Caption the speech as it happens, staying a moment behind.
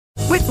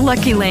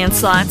Lucky Land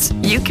Slots,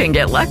 you can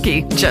get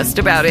lucky just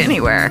about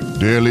anywhere.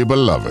 Dearly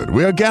beloved,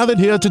 we are gathered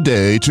here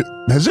today to...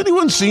 Has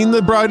anyone seen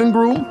the bride and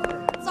groom?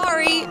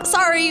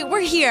 Sorry, we're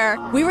here.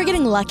 We were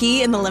getting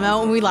lucky in the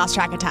limo and we lost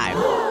track of time.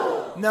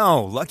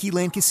 No, Lucky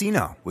Land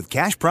Casino, with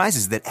cash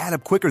prizes that add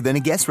up quicker than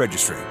a guest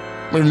registry.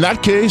 In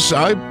that case,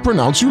 I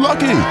pronounce you lucky.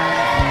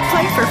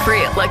 Play for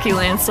free at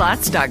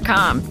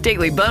LuckyLandSlots.com.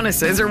 Daily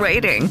bonuses are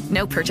waiting.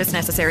 No purchase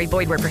necessary.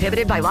 Void where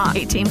prohibited by law.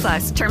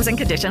 18+. Terms and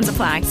conditions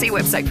apply. See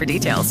website for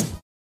details.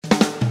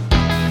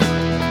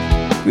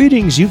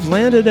 Greetings. You've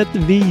landed at the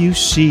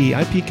VUC,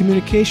 IP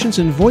Communications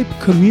and VoIP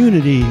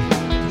community.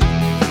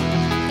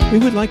 We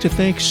would like to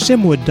thank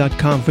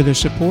Simwood.com for their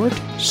support.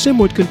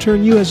 Simwood can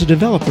turn you as a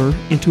developer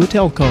into a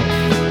telco.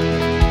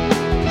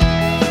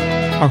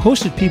 Our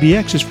hosted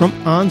PBX is from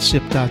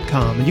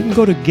onsip.com, and you can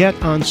go to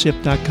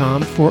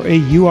getonsip.com for a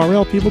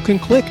URL people can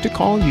click to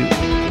call you.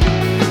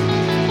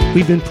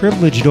 We've been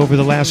privileged over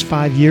the last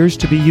 5 years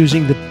to be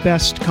using the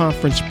best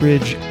conference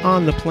bridge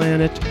on the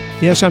planet.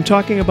 Yes, I'm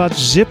talking about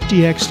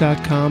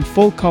zipdx.com,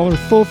 full color,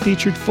 full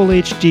featured, full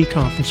HD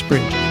conference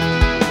bridge.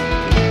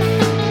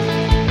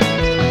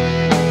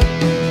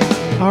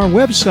 Our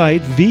website,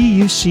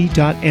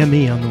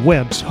 vuc.me on the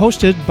web's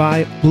hosted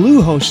by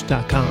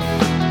bluehost.com.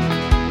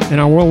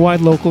 And our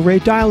worldwide local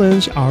rate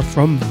dial-ins are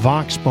from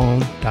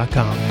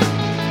voxbone.com.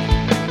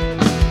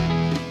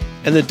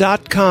 And the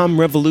 .com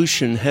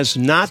revolution has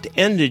not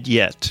ended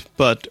yet,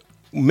 but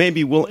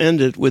maybe we'll end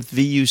it with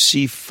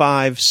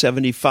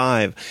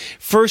vuc575.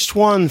 First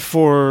one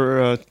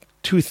for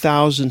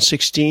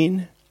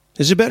 2016.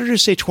 Is it better to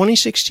say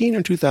 2016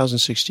 or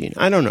 2016?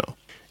 I don't know.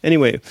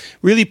 Anyway,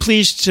 really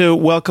pleased to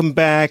welcome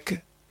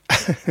back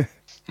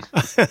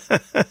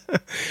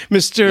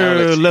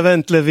Mr.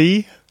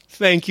 Levent-Levi.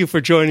 Thank you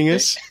for joining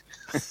us.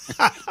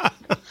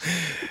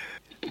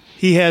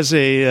 He has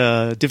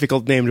a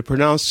difficult name to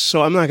pronounce,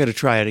 so I'm not going to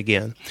try it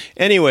again.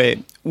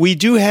 Anyway, we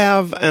do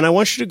have, and I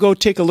want you to go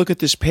take a look at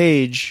this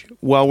page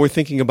while we're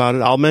thinking about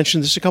it. I'll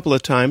mention this a couple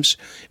of times,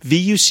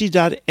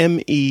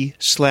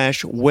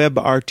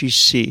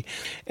 vuc.me/WebRTC.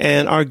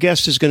 And our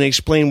guest is going to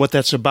explain what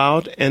that's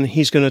about, and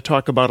he's going to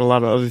talk about a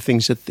lot of other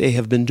things that they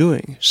have been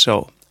doing.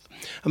 So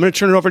I'm going to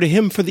turn it over to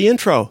him for the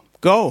intro.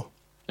 Go.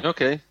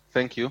 Okay,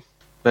 thank you.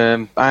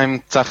 I'm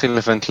Tsahi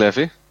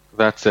Levent-Levi.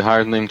 That's a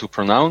hard name to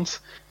pronounce.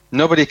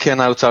 Nobody can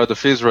outside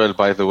of Israel,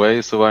 by the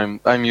way, so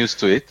I'm used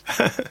to it.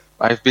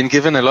 I've been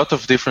given a lot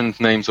of different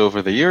names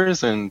over the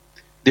years, and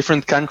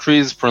different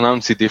countries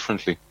pronounce it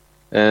differently.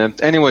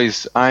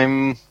 Anyways,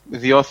 I'm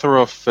the author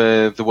of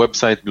the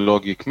website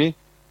blog Geek.me,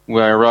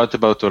 where I write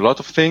about a lot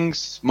of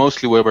things,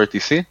 mostly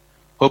WebRTC.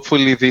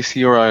 Hopefully this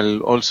year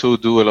I'll also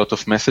do a lot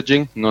of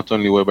messaging, not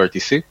only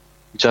WebRTC,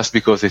 just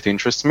because it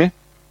interests me.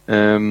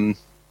 And,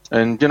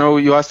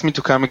 you asked me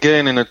to come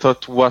again, and I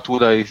thought, what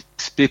would I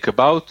speak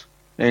about?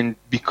 And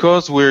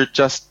because we're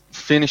just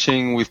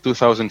finishing with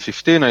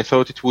 2015, I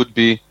thought it would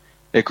be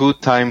a good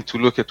time to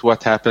look at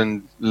what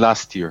happened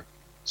last year.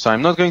 So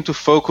I'm not going to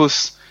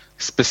focus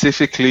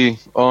specifically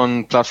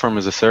on platform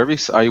as a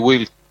service. I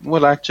will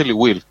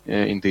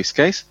in this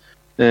case.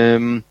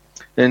 And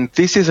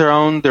this is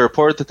around the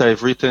report that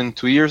I've written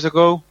 2 years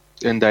ago,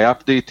 and I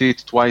update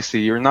it twice a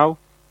year now.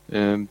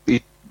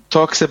 It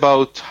talks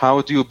about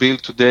how do you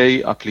build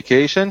today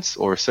applications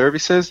or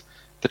services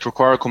that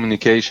require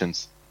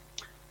communications.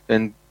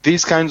 And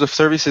these kinds of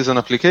services and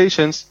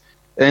applications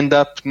end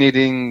up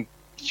needing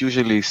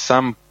usually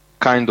some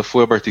kind of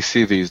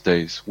WebRTC these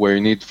days, where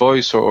you need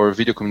voice or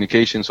video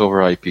communications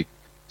over IP.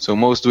 So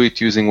most do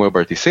it using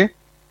WebRTC.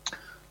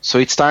 So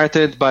it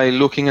started by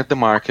looking at the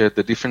market,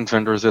 the different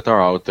vendors that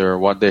are out there,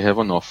 what they have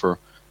on offer.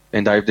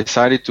 And I've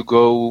decided to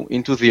go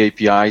into the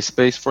API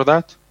space for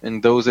that,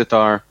 and those that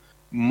are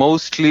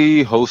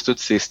mostly hosted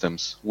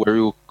systems, where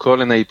you call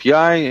an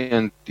API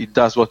and it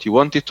does what you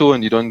want it to,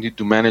 and you don't need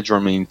to manage or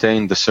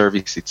maintain the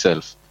service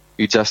itself.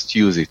 You just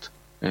use it.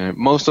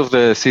 Most of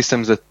the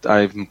systems that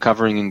I'm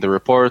covering in the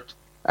report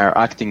are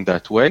acting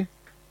that way,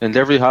 and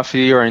every half a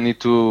year I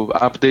need to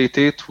update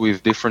it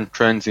with different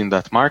trends in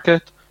that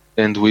market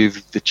and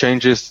with the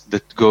changes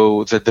that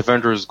the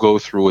vendors go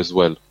through as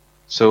well.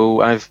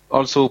 So I've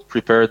also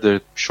prepared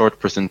a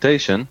short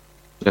presentation.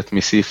 Let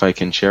me see if I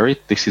can share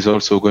it. This is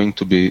also going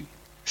to be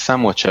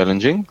somewhat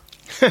challenging.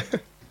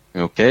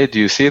 Okay, do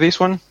you see this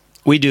one?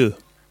 We do.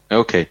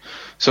 Okay,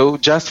 so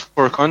just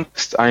for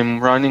context, I'm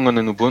running on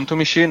an Ubuntu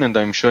machine, and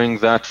I'm showing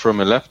that from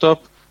a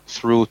laptop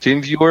through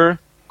TeamViewer,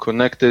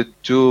 connected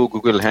to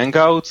Google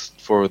Hangouts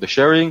for the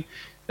sharing,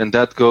 and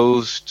that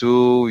goes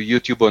to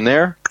YouTube on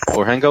Air,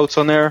 or Hangouts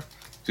on Air,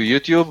 to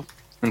YouTube,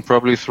 and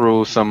probably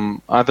through some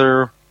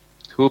other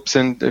hoops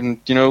and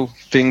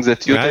things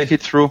that you take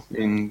it through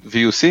in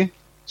VUC.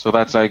 So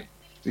that's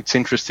it's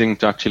interesting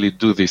to actually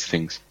do these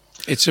things.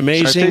 It's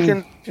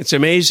amazing. It's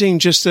amazing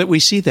just that we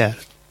see that.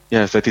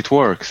 Yes, that it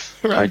works.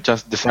 Right. I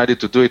just decided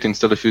to do it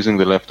instead of using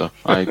the laptop.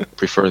 I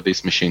prefer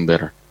this machine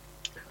better.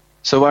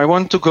 So I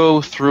want to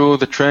go through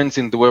the trends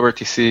in the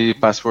WebRTC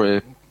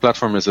PaaS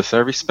platform as a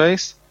service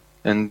space.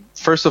 And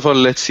first of all,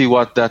 let's see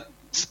what that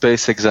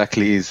space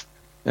exactly is.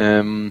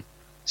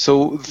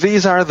 So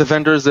these are the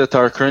vendors that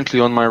are currently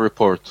on my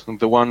report,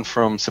 the one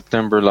from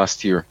September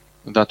last year.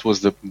 That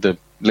was the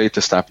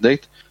latest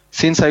update.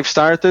 Since I've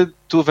started,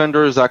 2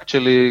 vendors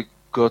actually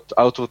got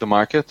out of the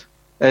market.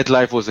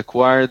 AdLive was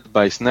acquired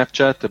by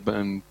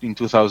Snapchat in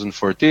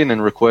 2014,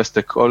 and Request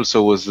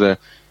also was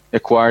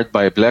acquired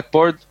by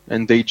Blackboard,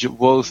 and they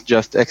both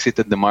just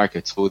exited the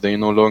market, so they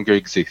no longer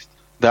exist.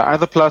 There are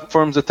other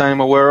platforms that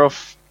I'm aware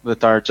of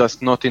that are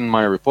just not in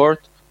my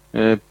report,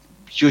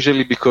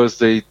 usually because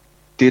they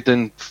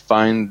didn't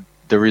find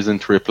the reason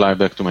to reply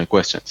back to my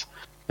questions.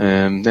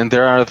 And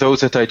there are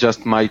those that I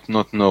just might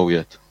not know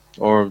yet,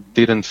 or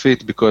didn't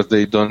fit because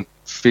they don't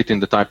fit in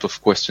the type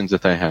of questions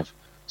that I have.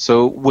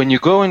 So when you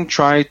go and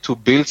try to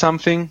build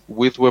something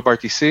with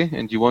WebRTC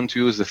and you want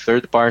to use a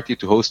third party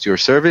to host your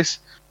service,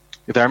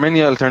 there are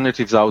many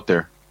alternatives out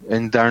there,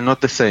 and they are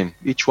not the same.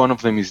 Each one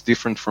of them is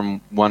different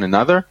from one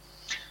another,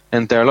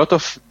 and there are a lot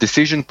of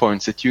decision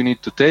points that you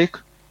need to take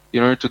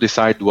in order to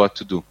decide what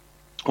to do.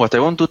 What I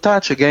want to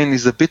touch, again,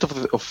 is a bit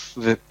of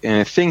the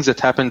things that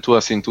happened to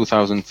us in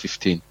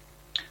 2015.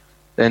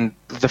 And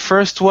the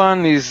first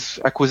one is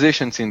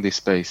acquisitions in this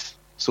space.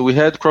 So we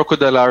had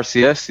Crocodile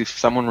RCS, if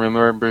someone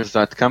remembers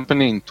that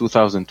company, in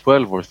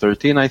 2012 or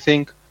 13, I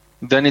think.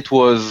 Then it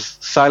was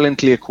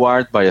silently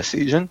acquired by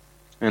Acision,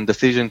 and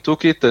Acision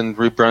took it and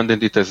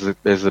rebranded it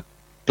as a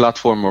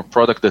platform or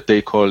product that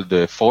they called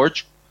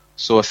Forge.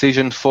 So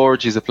Acision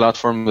Forge is a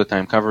platform that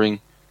I'm covering,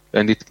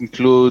 and it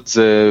includes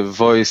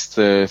voice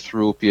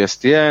through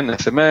PSTN,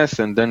 SMS,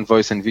 and then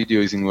voice and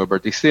video is in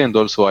WebRTC, and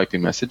also IP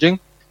messaging.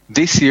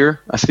 This year,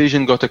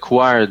 Acision got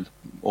acquired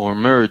or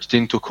merged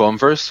into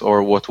Converse,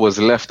 or what was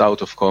left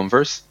out of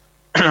Converse,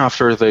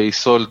 after they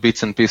sold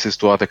bits and pieces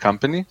to other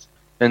companies.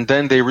 And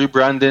then they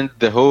rebranded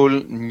the whole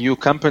new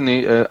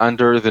company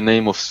under the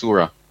name of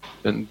Sura.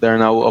 And they're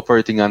now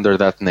operating under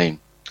that name.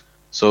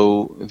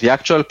 So the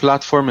actual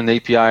platform and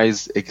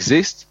APIs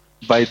exist,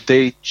 but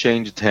they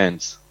changed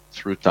hands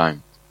through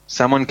time.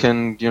 Someone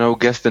can,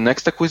 guess the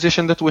next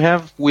acquisition that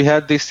we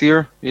had this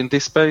year in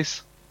this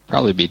space?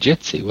 Probably be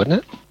Jitsi,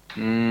 wouldn't it?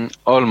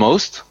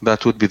 Almost.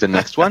 That would be the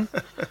next one.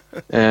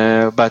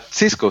 But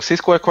Cisco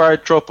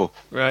acquired Tropo.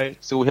 Right.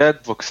 So we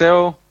had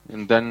Voxeo,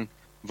 and then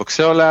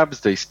Voxeo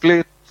Labs, they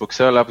split.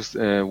 Voxeo Labs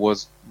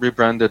was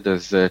rebranded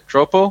as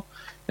Tropo,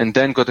 and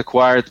then got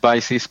acquired by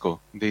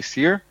Cisco this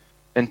year.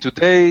 And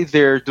today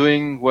they're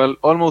doing,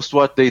 almost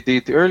what they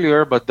did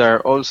earlier, but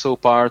they're also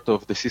part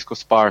of the Cisco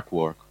Spark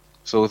work.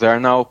 So they're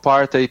now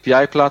part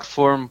API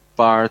platform,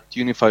 part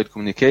unified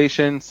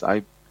communications.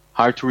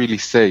 Hard to really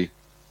say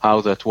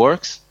how that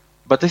works.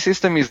 But the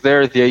system is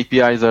there, the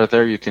APIs are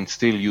there, you can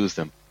still use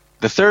them.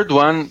 The third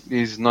one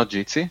is not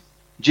Jitsi.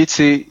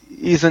 Jitsi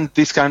isn't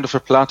this kind of a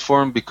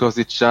platform because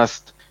it's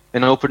just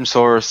an open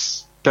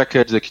source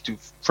package,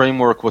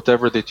 framework,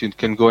 whatever that you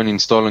can go and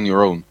install on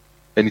your own.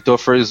 And it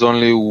offers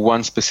only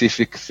one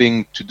specific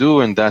thing to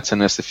do, and that's an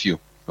SFU,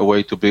 a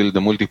way to build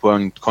a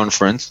multi-point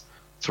conference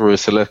through a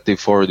selective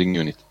forwarding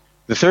unit.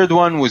 The third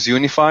one was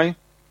Unify,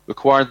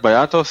 acquired by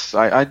Atos.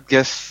 I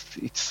guess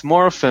it's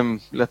more of a,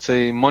 let's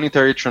say,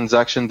 monetary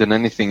transaction than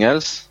anything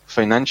else,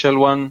 financial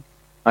one.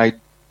 I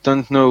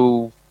don't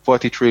know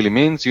what it really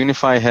means.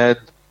 Unify had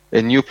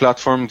a new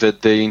platform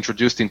that they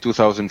introduced in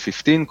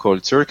 2015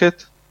 called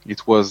Circuit.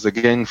 It was,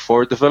 again,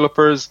 for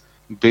developers,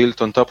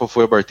 built on top of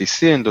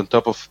WebRTC and on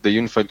top of the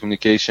unified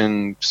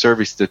communication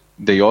service that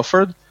they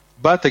offered.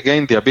 But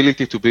again, the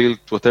ability to build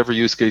whatever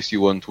use case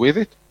you want with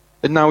it.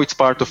 And now it's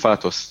part of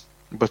Atos,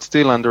 but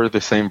still under the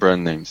same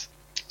brand names.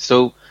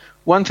 So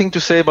one thing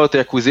to say about the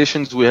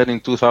acquisitions we had in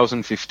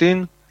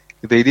 2015,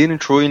 they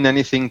didn't ruin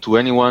anything to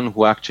anyone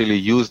who actually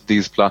used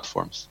these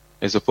platforms,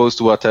 as opposed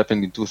to what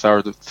happened in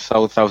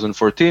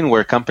 2014,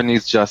 where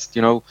companies just,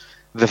 the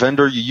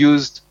vendor you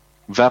used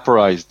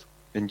vaporized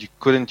and you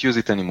couldn't use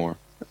it anymore.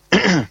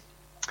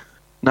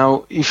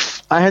 Now,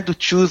 if I had to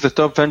choose the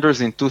top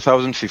vendors in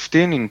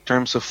 2015 in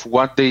terms of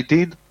what they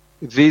did,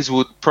 these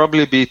would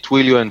probably be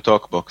Twilio and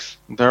TalkBox.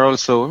 They're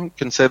also, you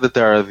can say that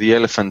they are the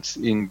elephants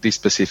in this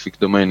specific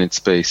domain and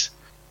space.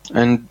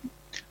 And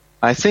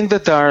I think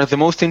that they are the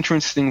most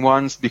interesting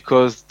ones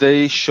because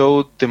they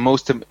showed the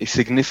most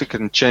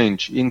significant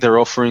change in their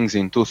offerings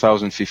in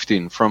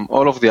 2015 from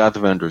all of the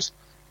other vendors.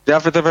 The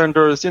other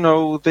vendors,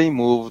 they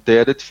moved, they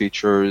added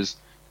features,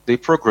 they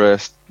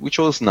progressed, which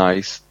was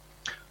nice.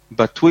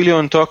 But Twilio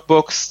and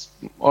TalkBox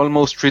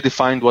almost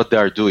redefined what they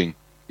are doing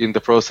in the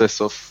process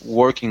of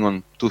working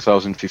on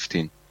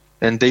 2015.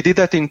 And they did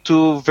that in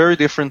two very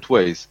different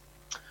ways.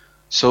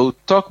 So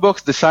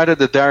TalkBox decided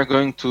that they are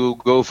going to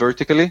go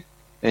vertically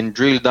and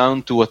drill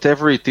down to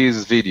whatever it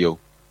is video.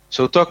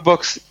 So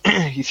TalkBox,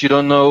 if you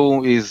don't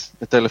know, is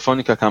a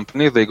Telefonica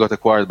company. They got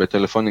acquired by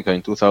Telefonica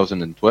in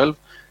 2012.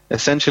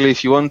 Essentially,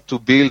 if you want to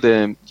build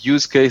a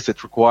use case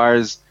that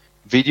requires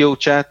video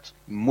chat,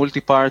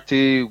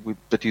 multi-party,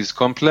 that is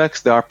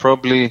complex, they are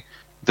probably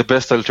the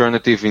best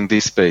alternative in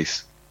this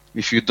space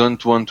if you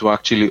don't want to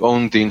actually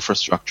own the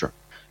infrastructure.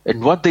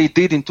 And what they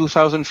did in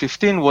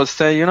 2015 was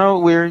say,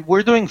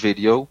 we're doing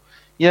video.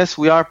 Yes,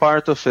 we are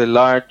part of a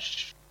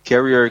large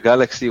carrier,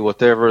 Galaxy,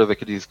 whatever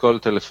that is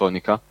called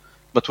Telefonica.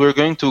 But we're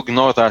going to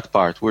ignore that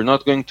part. We're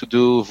not going to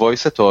do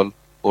voice at all,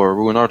 or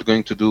we're not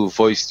going to do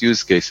voice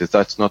use cases.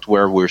 That's not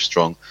where we're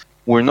strong.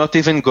 We're not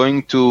even going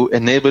to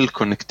enable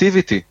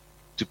connectivity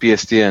to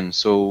PSTN,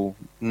 so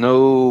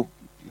no,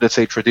 let's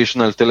say,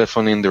 traditional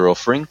telephone in their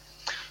offering.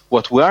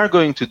 What we are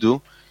going to do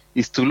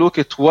is to look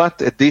at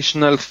what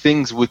additional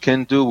things we can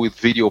do with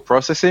video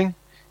processing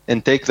and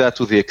take that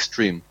to the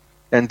extreme.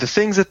 And the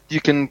things that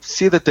you can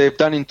see that they've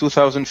done in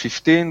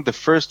 2015, the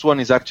first one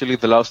is actually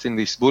the last in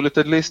this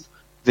bulleted list.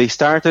 They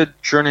started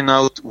churning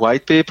out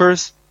white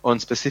papers on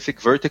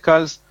specific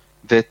verticals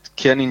that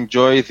can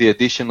enjoy the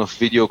addition of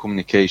video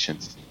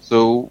communications.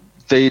 So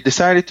they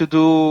decided to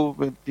do,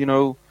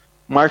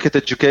 market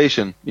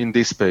education in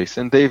this space,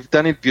 and they've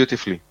done it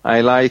beautifully.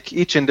 I like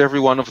each and every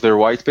one of their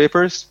white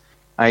papers.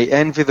 I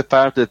envy the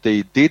part that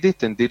they did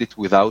it and did it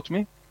without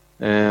me.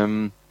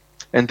 And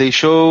they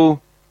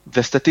show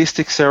the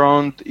statistics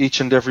around each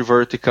and every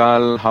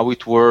vertical, how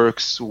it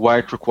works, why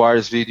it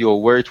requires video,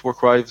 where it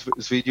requires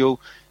video,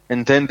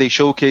 and then they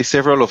showcase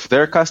several of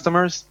their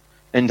customers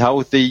and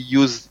how they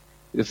use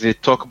the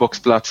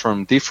TalkBox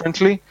platform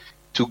differently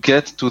to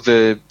get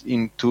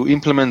to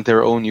implement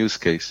their own use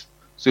case.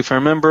 So if I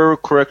remember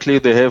correctly,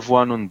 they have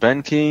one on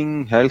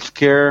banking,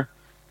 healthcare,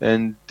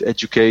 and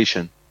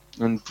education,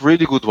 and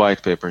really good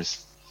white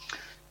papers.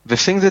 The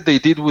thing that they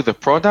did with the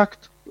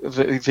product,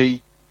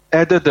 they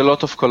added a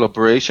lot of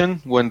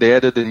collaboration when they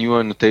added a new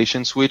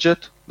annotations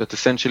widget that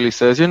essentially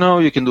says,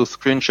 you can do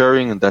screen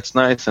sharing and that's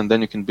nice, and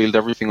then you can build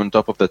everything on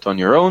top of that on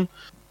your own,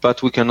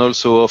 but we can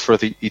also offer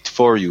it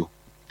for you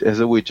as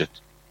a widget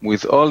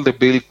with all the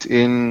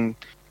built-in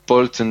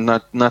bolts and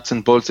nuts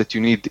and bolts that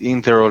you need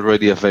in there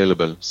already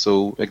available.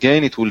 So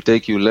again, it will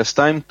take you less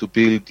time to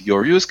build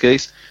your use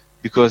case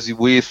because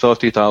we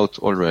thought it out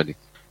already.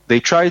 They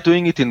tried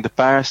doing it in the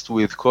past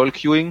with call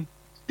queuing,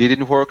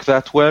 didn't work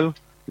that well.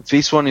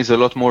 This one is a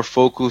lot more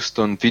focused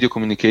on video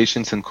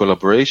communications and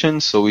collaboration,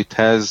 so it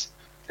has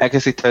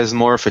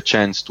more of a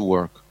chance to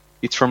work.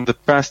 It's from the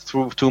past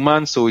 2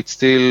 months, so it's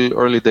still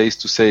early days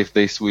to say if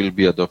this will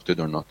be adopted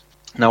or not.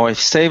 Now, I've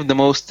saved the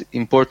most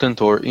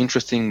important or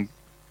interesting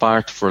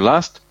part for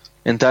last,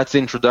 and that's the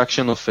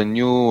introduction of a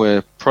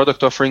new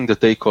product offering that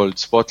they called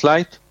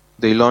Spotlight.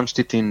 They launched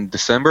it in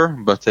December,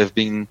 but have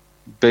been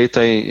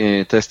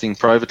beta testing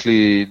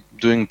privately,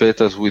 doing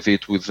betas with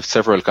it with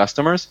several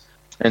customers.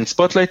 And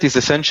Spotlight is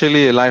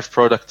essentially a live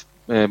product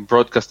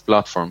broadcast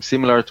platform,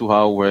 similar to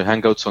how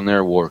Hangouts on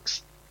Air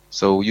works.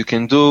 So you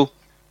can do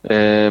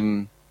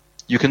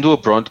a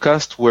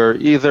broadcast where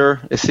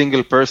either a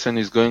single person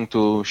is going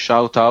to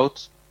shout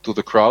out to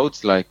the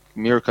crowds, like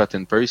Meerkat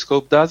and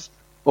Periscope does,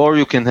 or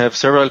you can have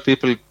several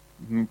people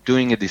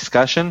doing a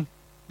discussion,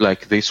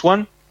 like this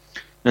one,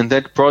 and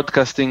then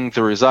broadcasting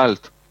the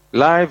result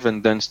live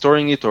and then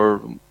storing it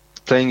or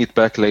playing it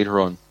back later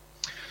on.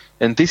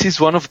 And this is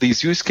one of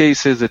these use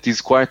cases that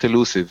is quite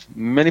elusive.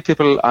 Many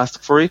people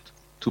ask for it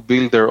to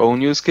build their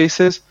own use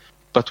cases,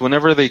 but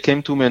whenever they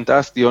came to me and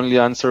asked, the only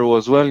answer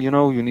was,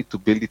 you need to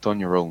build it on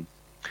your own.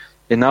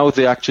 And now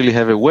they actually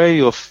have a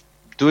way of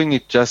doing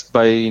it just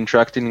by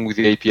interacting with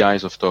the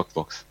APIs of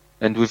TalkBox.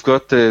 And we've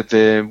got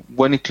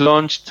when it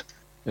launched,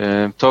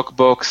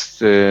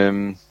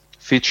 TalkBox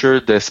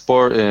featured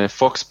the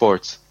Fox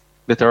Sports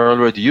that are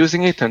already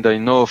using it, and I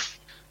know of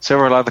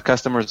several other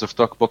customers of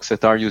TalkBox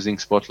that are using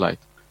Spotlight.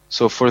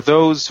 So for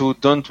those who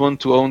don't want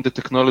to own the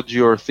technology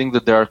or think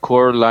that their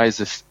core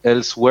lies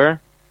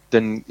elsewhere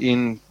than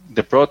in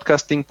the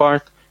broadcasting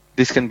part,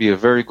 this can be a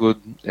very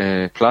good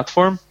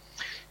platform.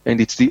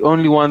 And it's the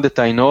only one that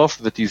I know of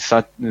that is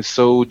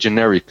so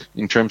generic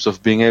in terms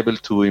of being able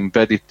to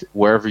embed it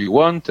wherever you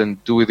want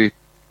and do with it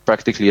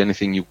practically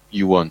anything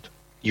you want.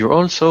 You're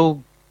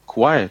also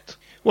quiet.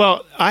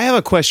 Well, I have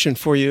a question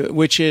for you,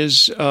 which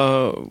is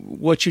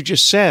what you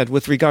just said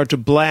with regard to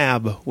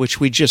Blab, which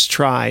we just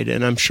tried,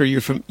 and I'm sure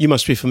you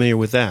must be familiar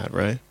with that,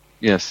 right?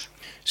 Yes.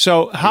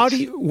 So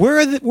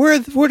where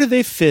do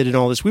they fit in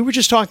all this? We were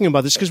just talking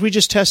about this because we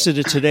just tested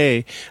it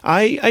today.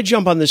 I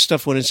jump on this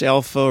stuff when it's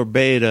alpha or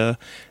beta,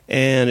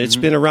 and it's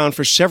been around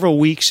for several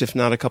weeks, if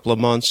not a couple of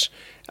months.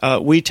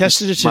 We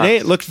tested it today.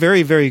 It looked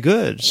very, very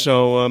good.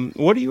 So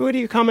what are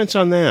your comments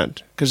on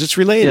that? Because it's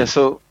related. Yeah,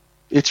 so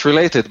it's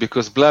related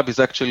because Blab is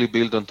actually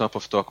built on top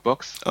of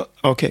TalkBox.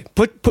 Okay.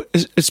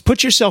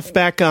 Put yourself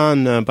back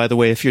on, by the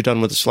way, if you're done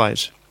with the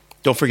slides.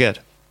 Don't forget.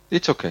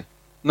 It's okay.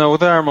 No,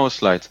 there are more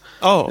slides.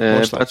 Oh,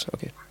 more slides.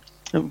 Okay.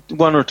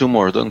 One or two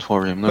more. Don't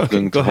worry. I'm not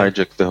going to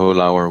hijack the whole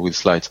hour with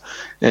slides.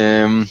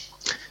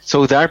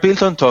 So they are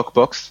built on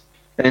TalkBox.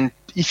 And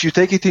if you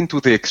take it into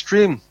the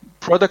extreme,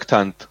 Product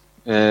Hunt,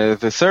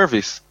 the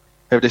service,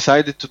 have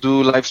decided to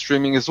do live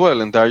streaming as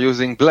well. And they're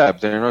using Blab.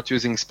 They're not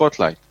using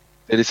Spotlight.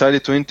 They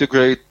decided to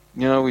integrate,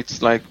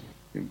 it's like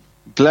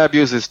Blab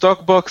uses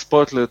TalkBox,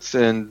 Spotlight,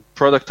 and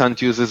Product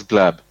Hunt uses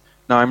Blab.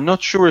 Now, I'm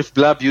not sure if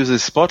Blab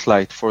uses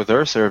Spotlight for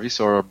their service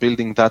or are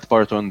building that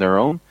part on their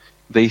own.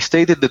 They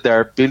stated that they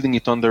are building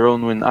it on their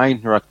own when I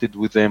interacted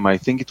with them. I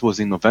think it was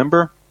in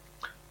November.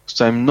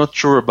 So I'm not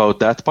sure about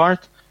that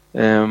part.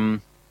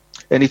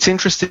 And it's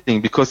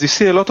interesting because you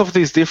see a lot of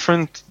these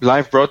different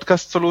live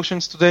broadcast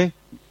solutions today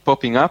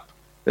popping up.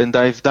 And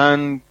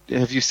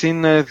have you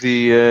seen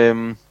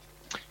the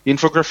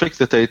infographic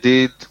that I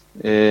did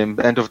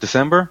end of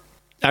December?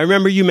 I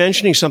remember you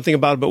mentioning something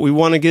about it, but we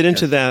want to get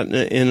into that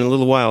in a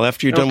little while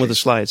after you're done with the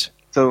slides.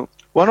 So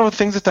one of the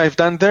things that I've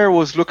done there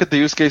was look at the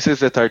use cases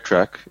that I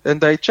track.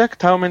 And I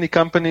checked how many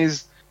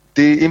companies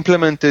they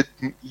implemented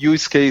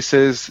use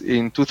cases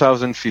in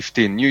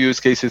 2015, new use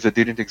cases that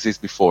didn't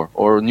exist before,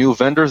 or new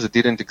vendors that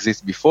didn't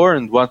exist before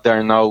and what they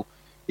are now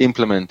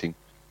implementing.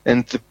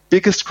 And the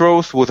biggest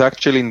growth was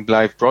actually in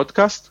live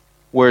broadcast,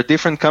 where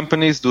different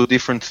companies do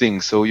different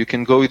things. So you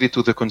can go with it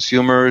to the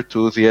consumer,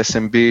 to the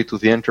SMB, to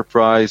the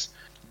enterprise,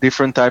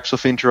 different types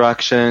of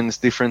interactions,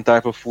 different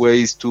type of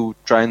ways to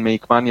try and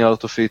make money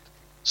out of it.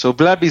 So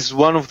Blab is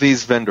one of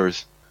these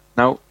vendors.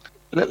 Now,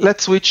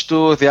 let's switch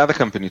to the other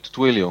company, to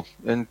Twilio.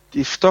 And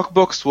if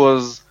TalkBox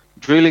was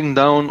drilling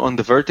down on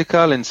the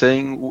vertical and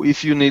saying,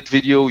 if you need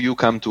video, you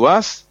come to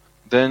us,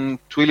 then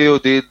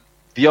Twilio did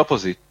the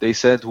opposite. They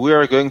said, we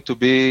are going to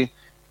be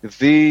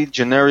the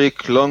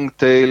generic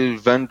long-tail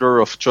vendor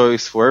of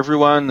choice for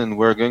everyone, and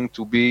we're going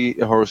to be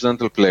a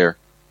horizontal player.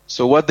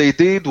 So what they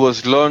did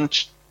was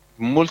launch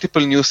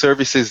multiple new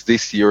services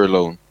this year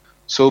alone.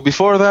 So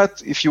before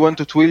that, if you went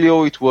to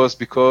Twilio, it was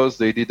because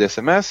they did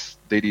SMS,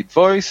 they did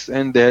voice,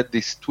 and they had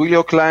this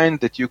Twilio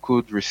client that you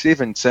could receive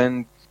and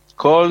send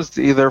calls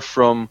either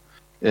from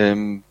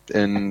an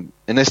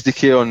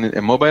SDK on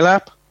a mobile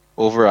app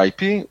over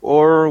IP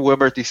or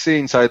WebRTC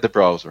inside the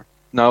browser.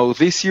 Now,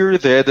 this year,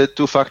 they added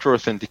two-factor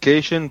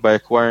authentication by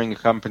acquiring a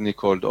company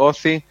called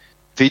Authy,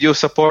 video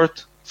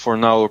support for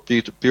now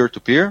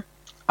peer-to-peer,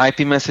 IP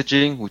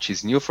messaging, which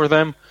is new for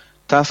them,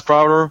 Task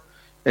Router,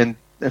 and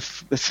a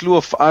slew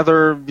of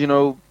other,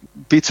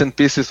 bits and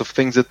pieces of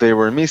things that they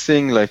were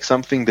missing, like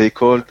something they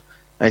called,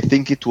 I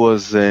think it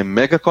was a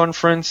mega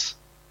conference,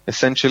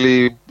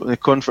 essentially a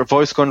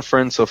voice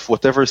conference of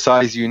whatever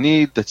size you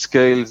need that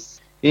scales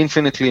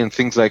infinitely and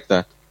things like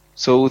that.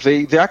 So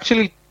they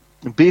actually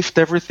beefed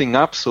everything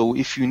up. So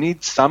if you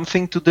need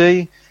something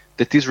today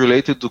that is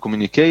related to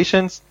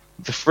communications,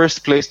 the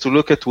first place to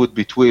look at would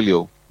be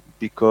Twilio,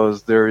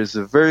 because there is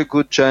a very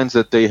good chance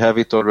that they have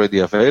it already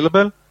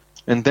available,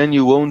 and then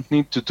you won't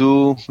need to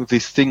do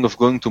this thing of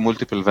going to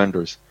multiple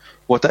vendors.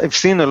 What I've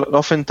seen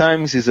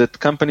oftentimes is that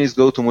companies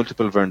go to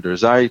multiple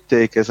vendors. I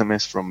take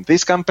SMS from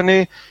this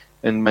company,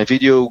 and my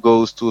video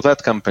goes to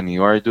that company,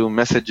 or I do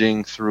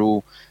messaging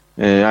through,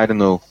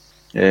 PubNub,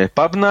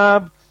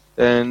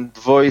 and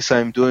voice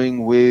I'm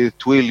doing with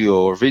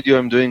Twilio, or video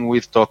I'm doing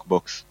with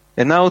TalkBox.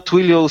 And now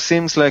Twilio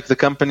seems like the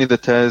company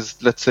that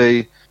has, let's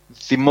say,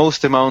 the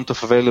most amount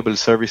of available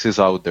services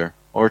out there,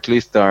 or at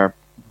least they are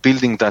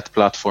building that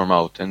platform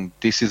out, and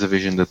this is a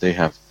vision that they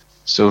have.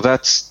 So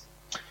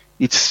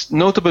it's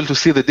notable to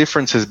see the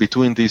differences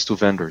between these two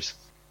vendors.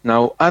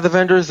 Now, other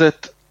vendors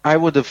that I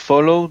would have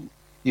followed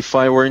if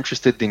I were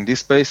interested in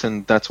this space,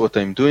 and that's what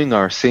I'm doing,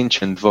 are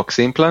Cinch and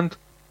vuc575.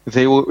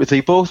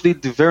 They both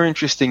did very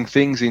interesting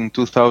things in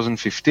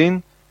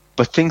 2015,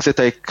 but things that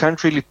I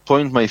can't really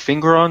point my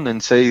finger on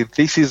and say,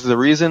 this is the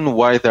reason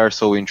why they are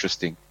so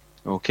interesting.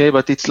 Okay,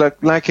 but it's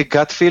like a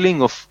gut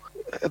feeling of,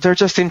 they're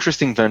just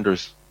interesting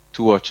vendors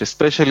to watch,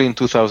 especially in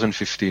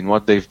 2015,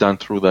 what they've done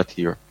through that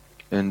year.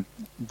 And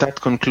that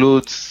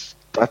concludes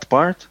that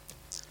part.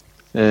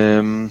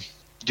 Do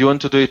you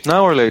want to do it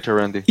now or later,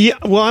 Randy? Yeah,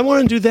 well, I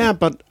want to do that,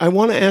 but I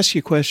want to ask you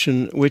a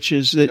question, which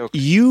is that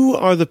you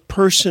are the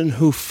person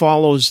who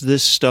follows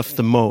this stuff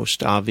the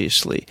most,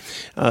 obviously.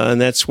 And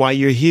that's why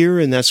you're here,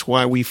 and that's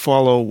why we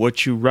follow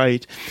what you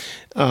write.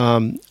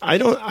 I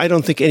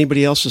don't think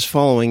anybody else is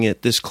following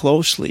it this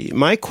closely.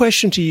 My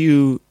question to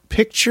you,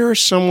 picture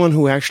someone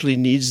who actually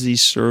needs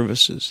these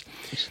services.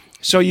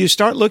 So you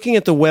start looking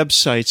at the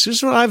websites. This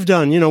is what I've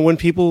done. When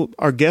people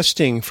are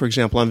guesting, for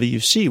example, on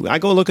VUC, I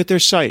go look at their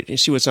site and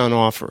see what's on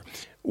offer.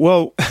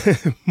 Well,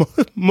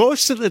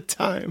 most of the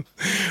time,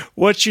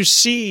 what you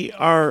see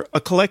are a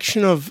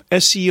collection of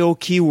SEO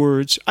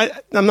keywords.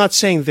 I'm not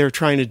saying they're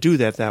trying to do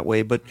that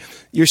way, but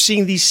you're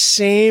seeing these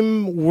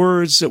same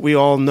words that we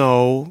all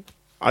know.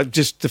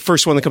 Just the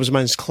first one that comes to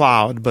mind is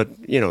cloud, but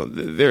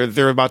there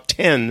are about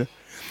 10.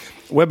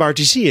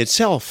 WebRTC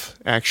itself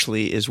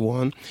actually is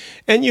one.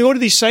 And you go to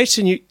these sites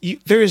and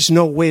there is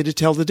no way to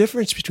tell the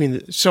difference between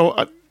the.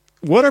 So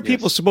what are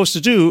people supposed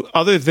to do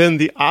other than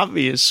the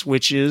obvious,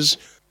 which is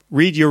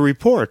read your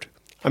report?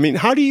 I mean,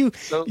 how do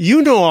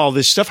you know all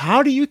this stuff?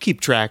 How do you keep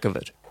track of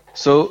it?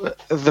 So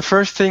the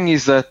first thing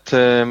is that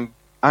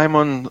I'm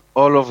on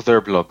all of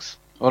their blogs.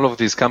 All of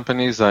these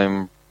companies,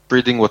 I'm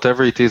reading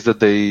whatever it is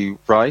that they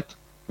write.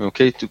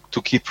 Okay,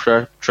 to keep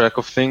track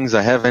of things.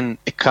 I have an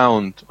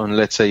account on,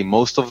 let's say,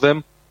 most of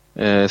them.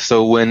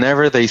 So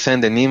whenever they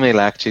send an email,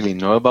 I actually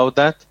know about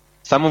that.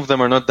 Some of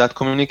them are not that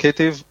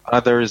communicative.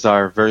 Others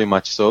are very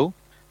much so.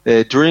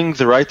 During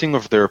the writing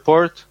of the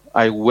report,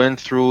 I went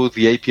through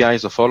the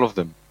APIs of all of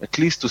them, at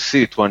least to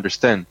see, to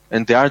understand.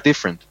 And they are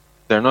different.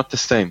 They're not the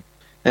same.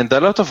 And a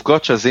lot of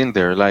gotchas in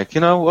there, like,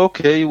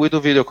 okay, we do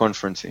video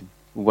conferencing.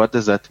 What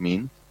does that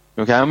mean?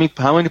 Okay, how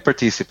many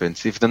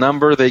participants? If the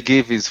number they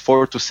give is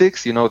 4 to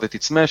 6, you know that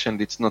it's mesh and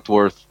it's not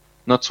worth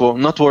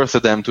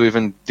them to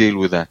even deal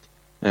with that.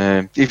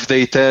 If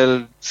they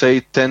tell, say,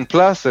 10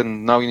 plus,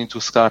 and now you need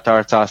to start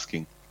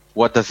asking,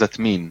 what does that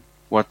mean?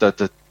 What's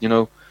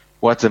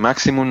the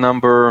maximum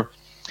number?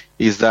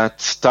 Is that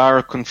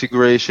star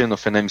configuration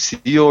of an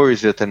MCU, or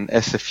is it an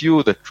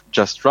SFU that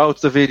just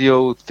routes the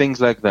video?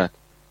 Things like that.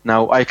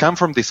 Now, I come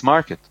from this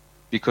market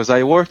because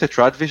I worked at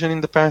Radvision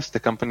in the past, a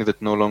company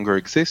that no longer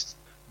exists.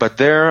 But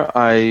there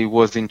I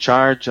was in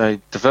charge, I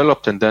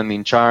developed and then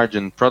in charge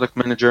and product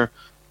manager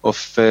of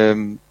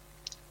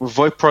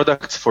VoIP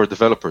products for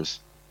developers.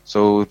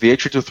 So the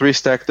H323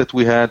 stack that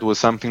we had was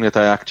something that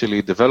I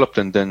actually developed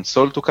and then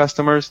sold to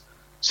customers.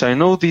 So I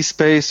know the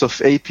space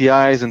of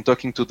APIs and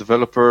talking to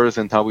developers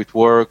and how it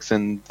works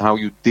and how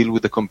you deal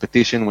with the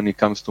competition when it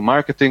comes to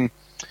marketing.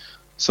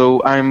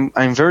 So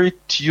I'm very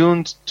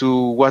tuned to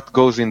what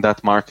goes in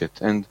that market.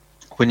 And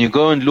when you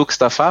go and look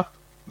stuff up,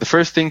 the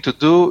first thing to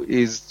do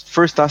is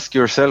first ask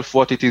yourself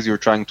what it is you're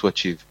trying to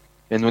achieve.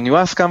 And when you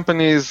ask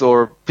companies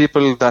or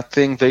people that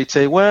think, they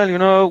say,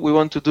 well, we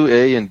want to do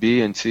A and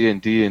B and C and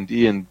D and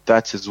E and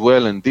that as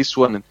well and this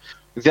one. And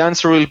the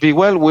answer will be,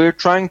 well, we're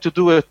trying to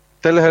do a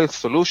telehealth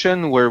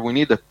solution where we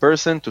need a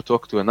person to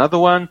talk to another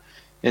one,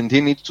 and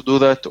he needs to do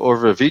that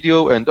over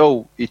video, and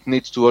it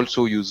needs to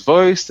also use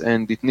voice,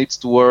 and it needs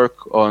to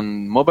work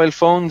on mobile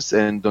phones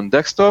and on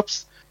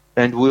desktops,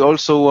 and we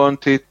also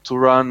want it to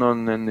run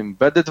on an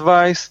embedded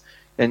device,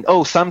 and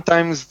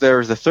sometimes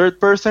there's a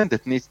third person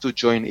that needs to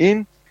join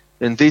in,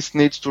 and this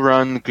needs to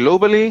run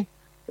globally,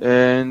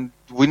 and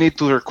we need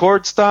to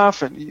record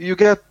stuff, and you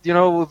get,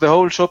 the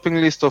whole shopping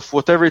list of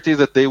whatever it is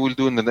that they will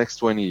do in the next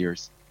 20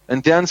 years.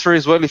 And the answer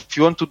is, well, if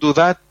you want to do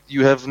that,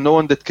 you have no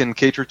one that can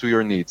cater to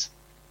your needs.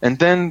 And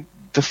then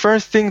the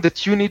first thing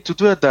that you need to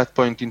do at that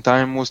point in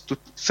time was to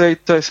say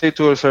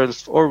to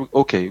yourself,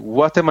 okay,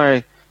 what am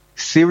I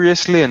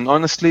seriously and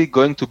honestly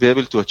going to be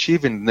able to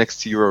achieve in the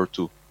next year or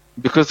two?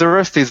 Because the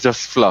rest is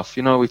just fluff.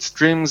 It's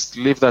dreams,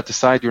 leave that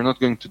aside, you're not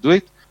going to do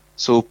it.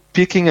 So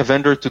picking a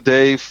vendor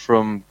today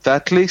from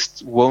that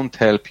list won't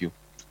help you.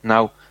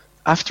 Now,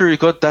 after you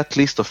got that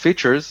list of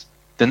features,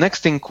 the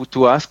next thing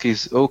to ask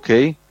is,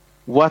 okay,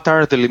 what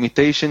are the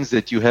limitations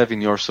that you have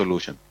in your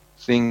solution?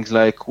 Things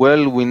like,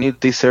 well, we need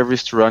this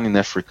service to run in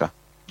Africa.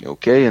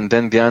 Okay, and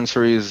then the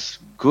answer is,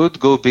 good,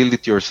 go build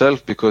it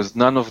yourself, because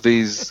none of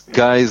these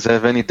guys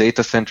have any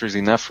data centers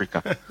in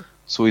Africa,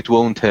 so it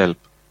won't help.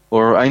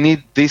 Or I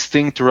need this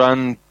thing to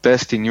run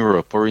best in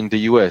Europe or in the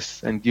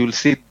US, and you'll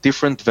see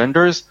different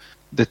vendors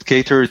that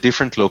cater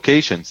different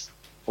locations.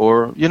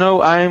 Or,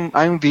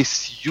 I'm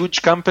this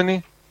huge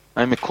company,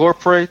 I'm a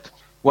corporate,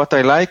 what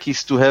I like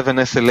is to have an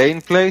SLA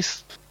in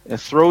place, a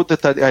throat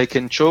that I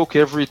can choke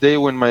every day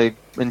when my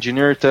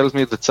engineer tells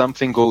me that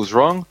something goes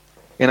wrong,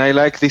 and I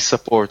like this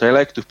support. I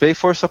like to pay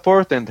for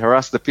support and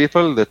harass the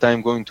people that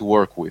I'm going to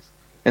work with.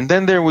 And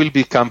then there will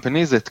be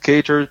companies that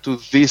cater to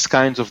these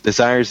kinds of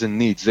desires and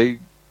needs. They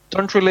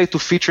don't relate to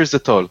features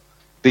at all.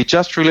 They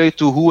just relate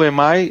to who am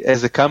I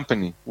as a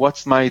company?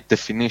 What's my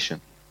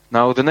definition?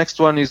 Now, the next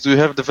one is, do you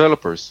have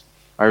developers?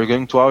 Are you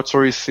going to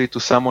outsource it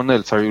to someone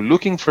else? Are you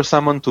looking for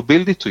someone to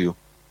build it to you?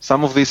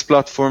 Some of these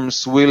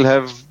platforms will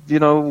have,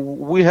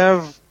 we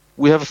have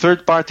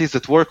third parties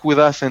that work with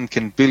us and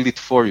can build it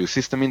for you,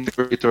 system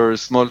integrators,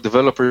 small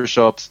developer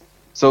shops.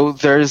 So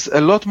there's a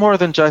lot more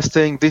than just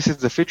saying, this is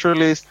the feature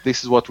list,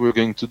 this is what we're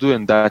going to do,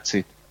 and that's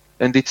it.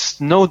 And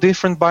it's no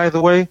different, by the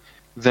way,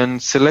 than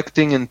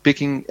selecting and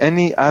picking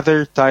any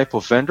other type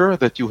of vendor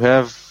that you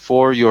have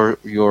for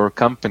your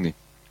company.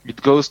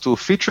 It goes to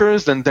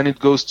features, and then it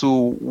goes to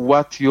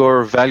what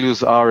your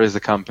values are as a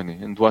company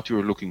and what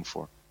you're looking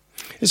for.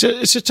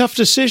 It's a tough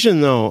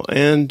decision, though.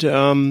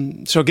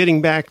 And so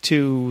getting back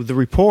to the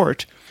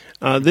report,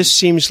 this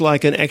seems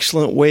like an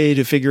excellent way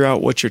to figure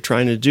out what you're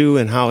trying to do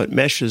and how it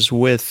meshes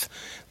with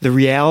the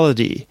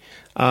reality.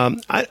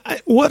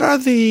 What are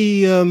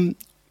the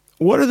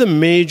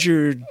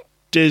major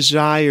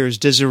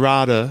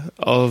desiderata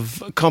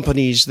of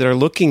companies that are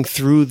looking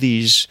through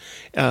these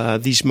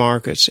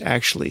markets?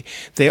 Actually,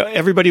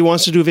 everybody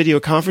wants to do video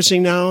conferencing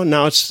now.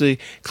 Now it's the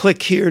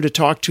click here to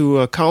talk to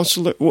a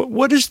counselor.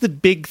 What is the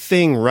big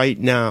thing right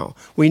now?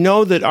 We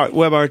know that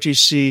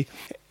WebRTC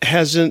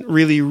hasn't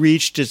really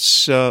reached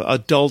its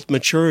adult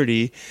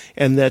maturity,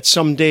 and that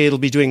someday it'll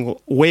be doing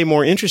way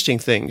more interesting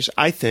things,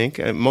 I think,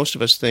 most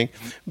of us think.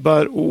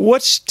 But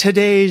what's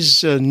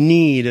today's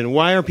need, and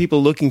why are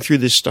people looking through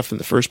this stuff in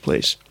the first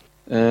place?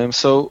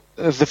 So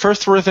the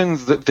first reason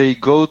that they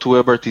go to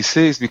WebRTC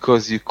is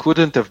because you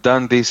couldn't have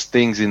done these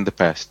things in the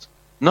past.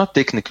 Not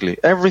technically.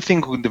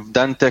 Everything could have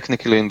done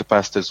technically in the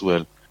past as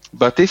well.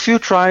 But if you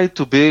try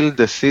to build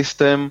a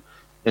system,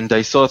 and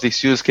I saw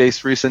this use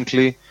case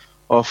recently,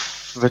 of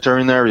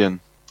veterinarian.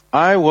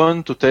 I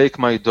want to take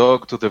my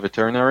dog to the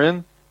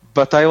veterinarian,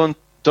 but I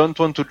don't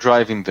want to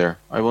drive him there.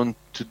 I want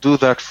to do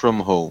that from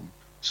home.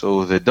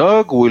 So the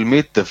dog will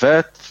meet the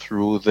vet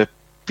through the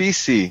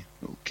PC.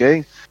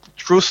 Okay?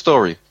 True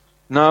story.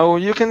 Now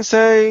you can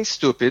say,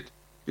 stupid.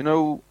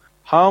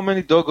 how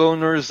many dog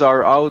owners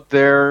are out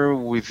there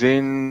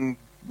within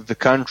the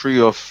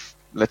country of,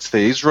 let's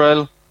say,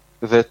 Israel,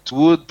 that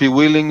would be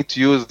willing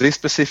to use this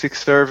specific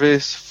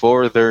service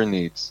for their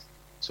needs.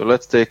 So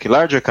let's take a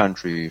larger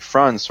country,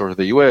 France or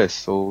the US.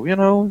 So,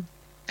 a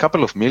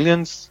couple of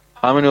millions.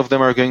 How many of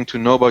them are going to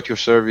know about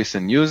your service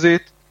and use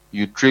it?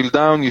 You drill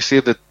down, you see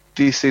that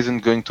this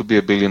isn't going to be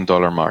a $1 billion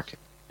market.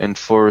 And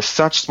for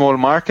such small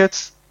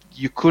markets,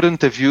 you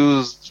couldn't have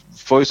used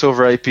voice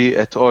over IP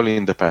at all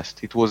in the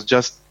past. It was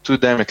just too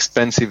damn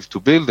expensive to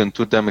build and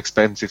too damn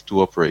expensive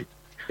to operate.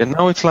 And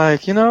now it's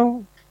like,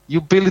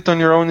 you build it on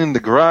your own in the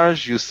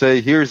garage, you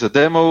say, here's a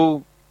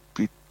demo,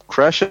 it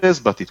crashes,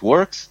 but it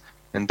works,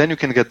 and then you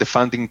can get the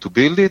funding to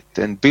build it,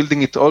 and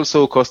building it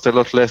also costs a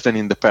lot less than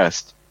in the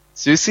past.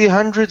 So you see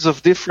hundreds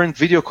of different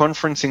video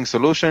conferencing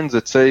solutions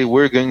that say,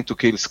 we're going to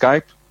kill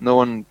Skype.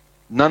 None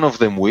of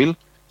them will.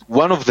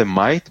 One of them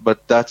might,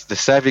 but that's the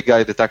savvy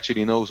guy that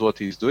actually knows what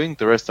he's doing.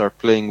 The rest are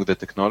playing with the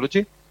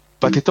technology.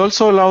 But it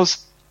also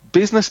allows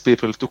business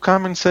people to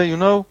come and say,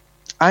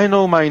 I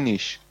know my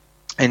niche.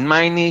 And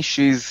my niche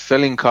is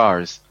selling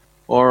cars,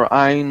 or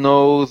I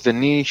know the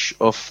niche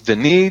of the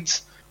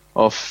needs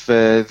of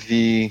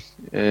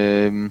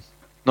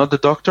not the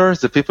doctors,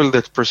 the people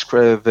that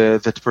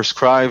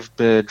prescribe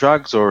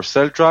drugs or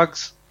sell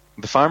drugs,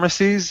 the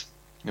pharmacies.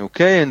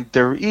 Okay, and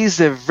there is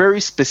a very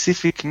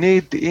specific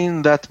need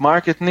in that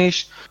market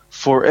niche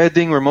for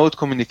adding remote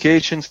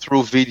communications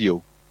through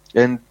video,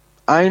 and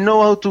I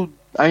know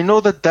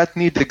that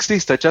need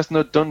exists. I just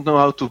don't know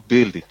how to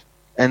build it,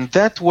 and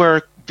that's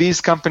where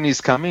these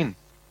companies come in,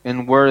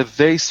 and where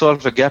they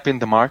solve a gap in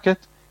the market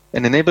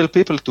and enable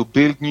people to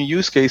build new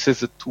use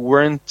cases that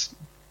weren't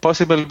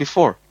possible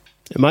before.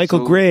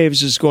 Michael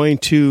Graves is going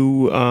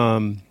to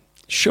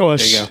show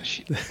us. There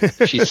you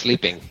go. She's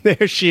sleeping.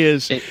 There she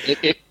is.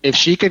 If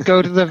she could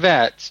go to the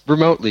vet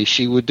remotely,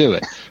 she would do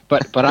it.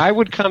 But I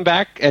would come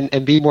back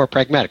and be more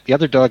pragmatic. The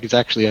other dog is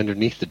actually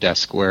underneath the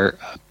desk where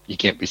you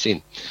can't be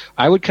seen.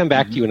 I would come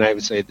back to you and I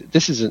would say,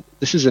 this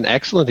is an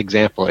excellent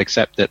example,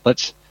 except that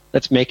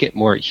let's make it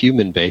more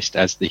human-based,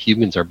 as the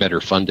humans are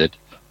better funded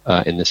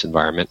in this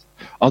environment.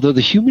 Although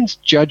the human's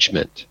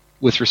judgment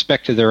with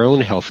respect to their own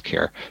health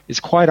care is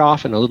quite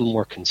often a little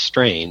more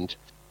constrained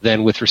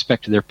than with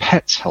respect to their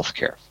pet's health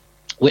care.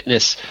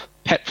 Witness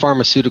pet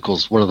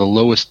pharmaceuticals, one of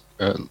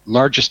the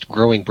largest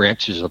growing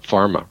branches of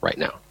pharma right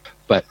now.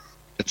 But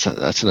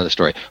that's another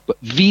story.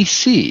 But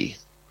VC,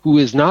 who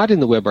is not in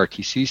the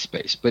WebRTC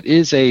space, but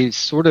is a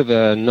sort of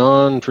a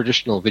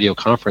non-traditional video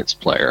conference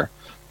player,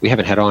 we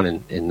haven't had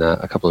on in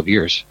a couple of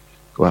years.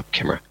 Go up,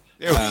 camera.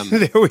 There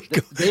we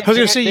go. I was going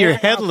to say you're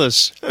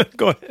headless.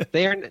 Go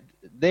ahead.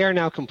 They are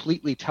now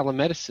completely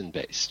telemedicine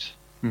based,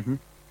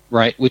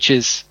 right? Which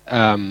is,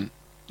 and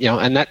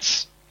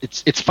that's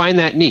it's find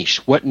that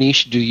niche. What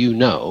niche do you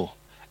know,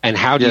 and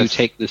how do you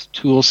take this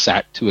tool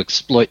set to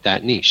exploit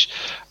that niche?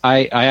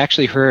 I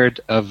actually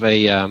heard of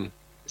a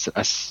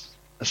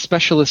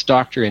specialist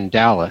doctor in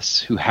Dallas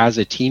who has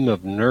a team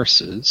of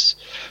nurses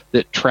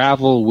that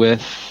travel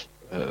with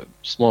a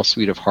small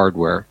suite of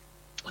hardware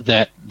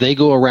that they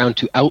go around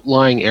to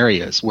outlying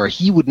areas where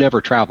he would never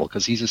travel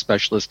because he's a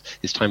specialist,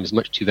 his time is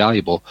much too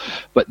valuable,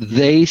 but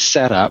they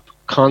set up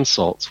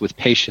consults with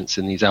patients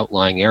in these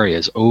outlying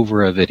areas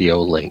over a video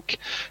link.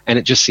 And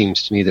it just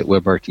seems to me that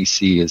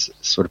WebRTC is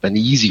sort of an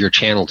easier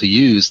channel to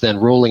use than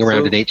rolling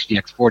around an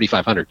HDX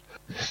 4500.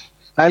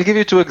 I'll give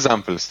you two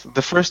examples.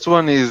 The first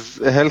one is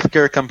a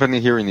healthcare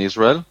company here in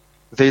Israel.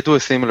 They do a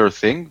similar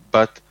thing,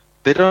 but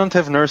they don't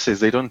have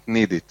nurses. They don't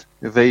need it.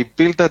 They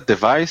build that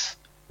device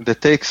that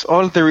takes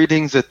all the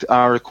readings that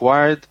are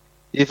required,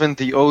 even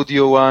the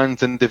audio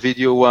ones and the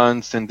video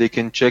ones, and they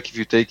can check if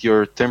you take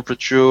your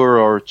temperature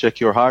or check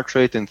your heart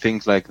rate and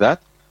things like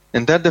that.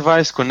 And that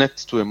device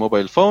connects to a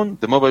mobile phone.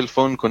 The mobile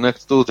phone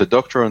connects to the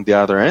doctor on the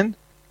other end,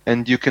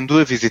 and you can do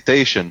a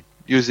visitation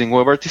using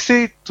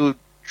WebRTC to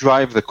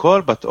drive the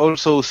call, but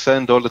also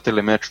send all the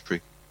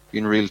telemetry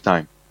in real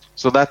time.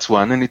 So that's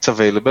one, and it's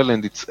available,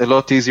 and it's a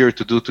lot easier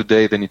to do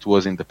today than it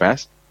was in the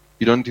past.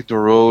 You don't need to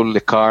roll a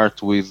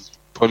cart with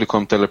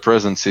Polycom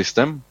telepresence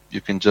system.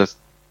 You can just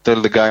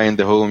tell the guy in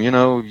the home,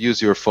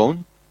 use your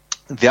phone.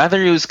 The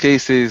other use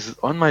case is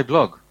on my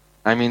blog.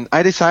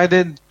 I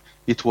decided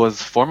it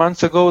was 4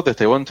 months ago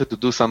that I wanted to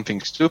do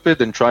something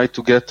stupid and try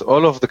to get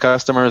all of the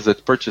customers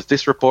that purchased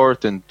this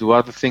report and do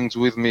other things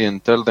with me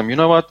and tell them,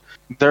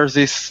 there's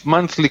this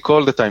monthly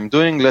call that I'm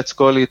doing. Let's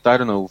call it,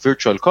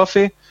 virtual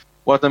coffee.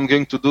 What I'm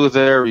going to do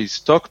there is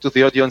talk to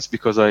the audience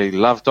because I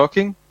love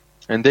talking,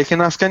 and they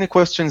can ask any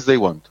questions they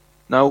want.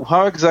 Now,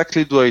 how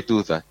exactly do I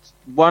do that?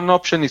 One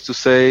option is to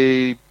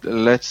say,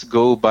 let's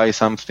go buy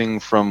something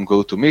from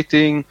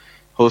GoToMeeting,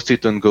 host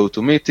it on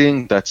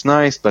GoToMeeting. That's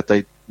nice, but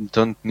I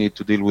don't need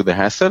to deal with the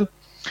hassle.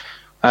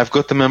 I've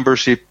got the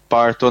membership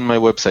part on my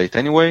website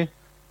anyway.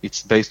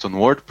 It's based on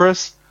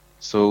WordPress.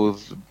 So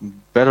the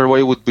better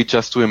way would be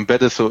just to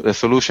embed a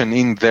solution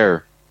in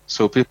there.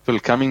 So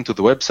people coming to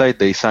the website,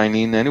 they sign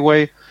in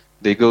anyway.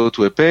 They go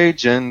to a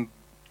page and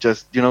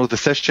just, the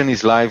session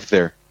is live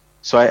there.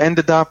 So I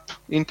ended up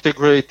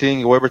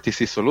integrating a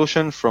WebRTC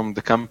solution from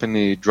the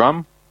company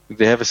Drum.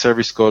 They have a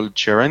service called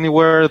Share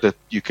Anywhere that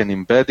you can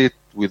embed it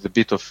with a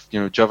bit of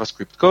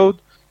JavaScript code,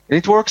 and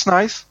it works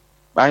nice.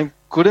 I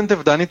couldn't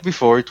have done it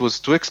before. It was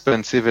too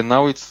expensive, and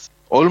now it's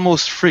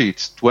almost free.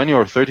 It's $20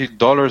 or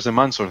 $30 a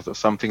month or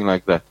something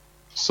like that.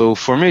 So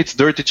for me, it's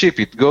dirty cheap.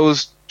 It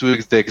goes to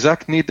the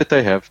exact need that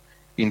I have,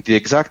 in the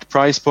exact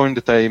price point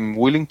that I'm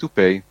willing to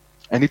pay,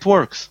 and it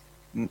works.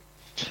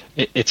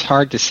 It's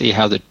hard to see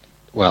how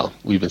well,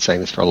 we've been saying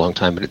this for a long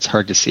time, but it's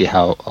hard to see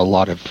how a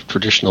lot of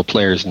traditional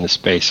players in the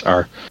space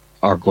are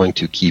going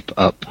to keep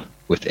up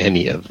with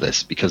any of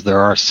this, because there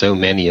are so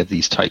many of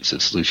these types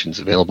of solutions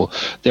available.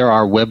 There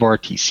are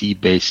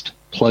WebRTC-based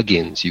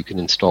plugins you can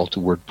install to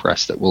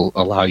WordPress that will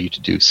allow you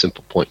to do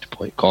simple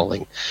point-to-point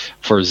calling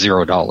for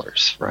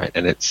 $0, right?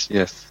 And it's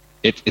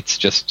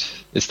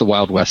the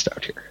Wild West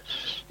out here.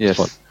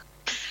 Yes.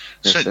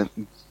 So,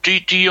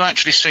 do you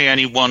actually see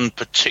any one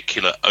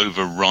particular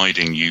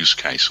overriding use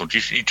case, or do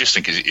you just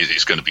think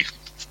it's going to be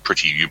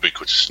pretty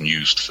ubiquitous and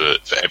used for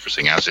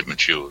everything as it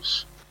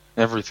matures?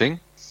 Everything.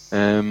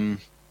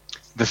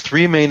 The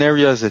three main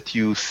areas that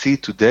you see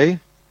today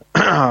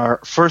are,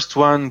 first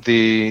one,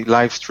 the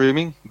live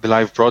streaming, the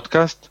live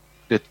broadcast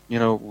that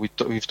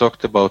we've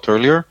talked about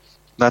earlier.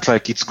 That's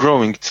it's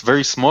growing. It's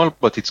very small,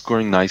 but it's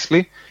growing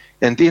nicely.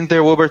 And in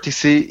there,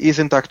 WebRTC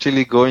isn't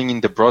actually going in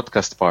the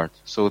broadcast part.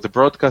 So the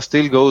broadcast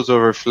still goes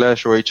over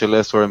Flash or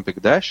HLS or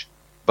MPEG-Dash,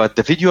 but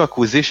the video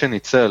acquisition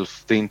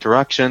itself, the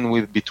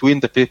interaction between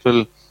the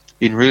people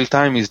in real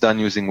time, is done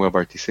using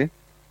WebRTC.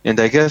 And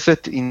I guess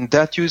that in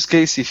that use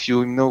case, if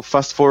you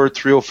fast forward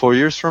 3 or 4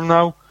 years from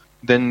now,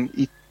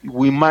 then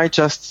we might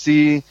just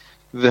see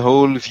the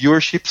whole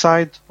viewership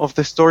side of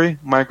the story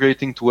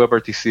migrating to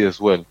WebRTC as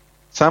well.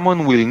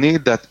 Someone will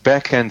need that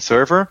back-end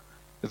server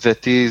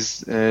that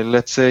is,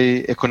 let's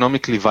say,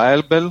 economically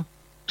viable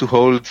to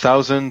hold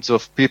thousands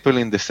of people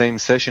in the same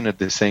session at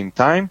the same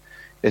time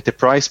at a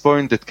price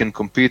point that can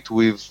compete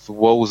with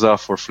Woza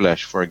for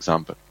Flash, for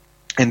example.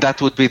 And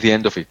that would be the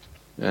end of it.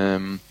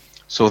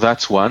 So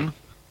that's one.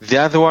 The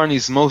other one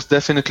is most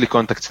definitely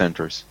contact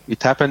centers.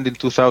 It happened in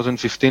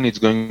 2015. It's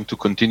going to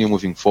continue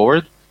moving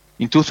forward.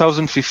 In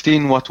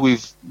 2015,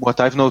 what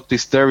I've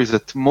noticed there is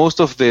that most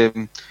of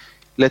the,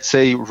 let's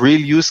say, real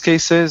use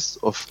cases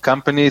of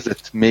companies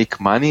that make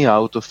money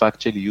out of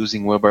actually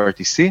using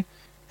WebRTC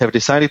have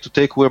decided to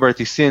take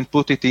WebRTC and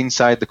put it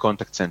inside the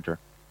contact center.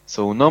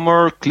 So no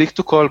more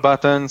click-to-call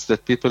buttons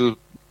that people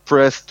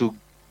press to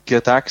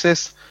get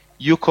access.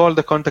 You call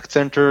the contact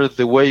center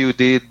the way you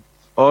did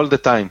all the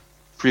time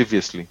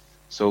previously.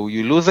 So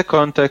you lose the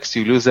context,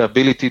 you lose the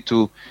ability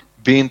to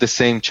be in the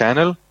same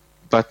channel,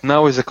 but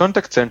now as a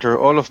contact center,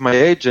 all of my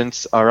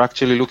agents are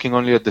actually looking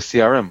only at the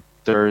CRM.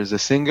 There is a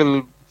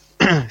single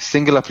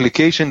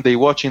application they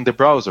watch in the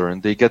browser,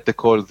 and they get the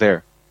call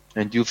there.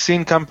 And you've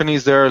seen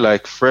companies there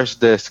like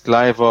Freshdesk,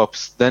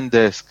 LiveOps,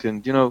 Zendesk,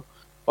 and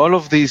all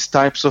of these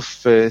types of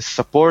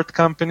support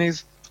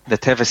companies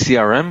that have a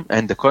CRM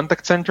and the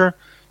contact center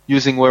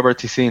using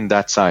WebRTC in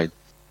that side.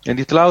 And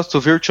it allows to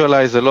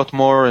virtualize a lot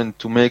more and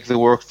to make the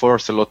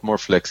workforce a lot more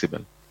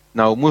flexible.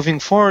 Now, moving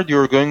forward,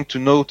 you're going to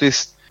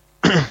notice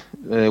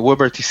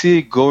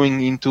WebRTC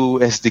going into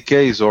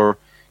SDKs or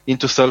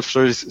into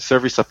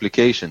self-service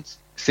applications,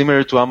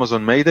 similar to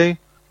Amazon Mayday.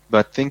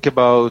 But think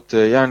about,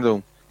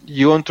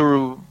 you want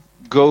to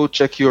go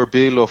check your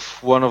bill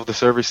of one of the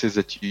services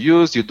that you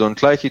use, you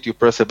don't like it, you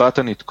press a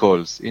button, it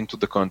calls into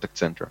the contact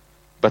center.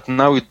 But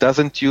now it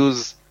doesn't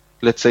use,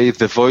 let's say,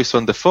 the voice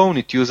on the phone,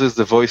 it uses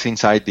the voice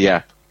inside the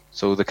app.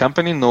 So the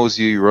company knows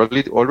you're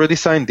already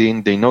signed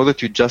in, they know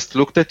that you just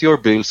looked at your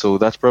bill, so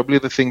that's probably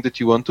the thing that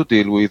you want to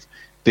deal with.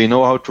 They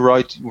know how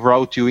to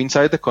route you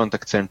inside the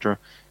contact center,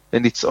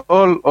 and it's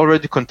all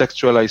already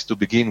contextualized to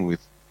begin with.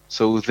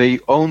 So they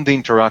own the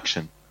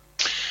interaction.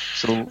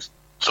 So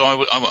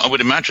I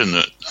would imagine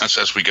that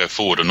as we go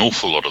forward, an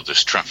awful lot of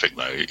this traffic,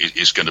 though,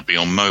 is going to be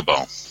on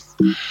mobile.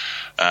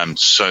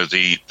 So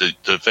the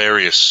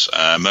various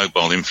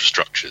mobile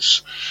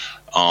infrastructures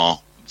are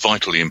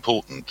vitally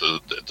important.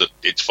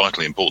 It's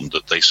vitally important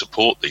that they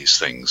support these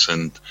things,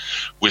 and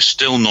we're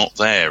still not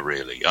there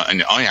really.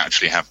 And I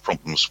actually have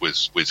problems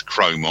with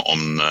Chrome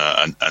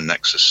on a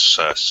Nexus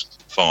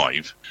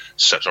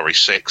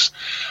 6.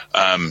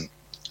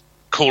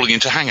 Calling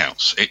into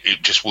Hangouts,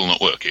 it just will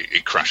not work.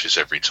 It crashes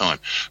every time.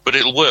 But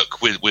it'll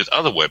work with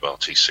other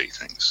WebRTC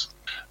things.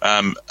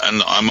 And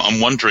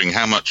I'm wondering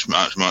how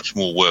much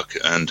more work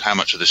and how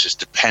much of this is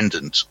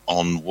dependent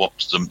on what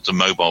the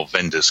mobile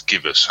vendors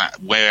give us,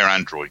 where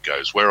Android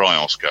goes, where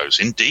iOS goes,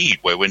 indeed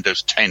where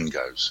Windows 10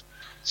 goes.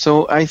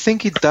 So I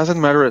think it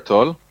doesn't matter at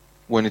all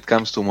when it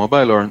comes to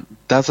mobile, or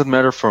doesn't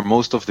matter for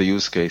most of the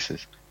use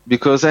cases.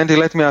 Because, Andy,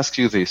 let me ask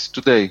you this.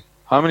 Today,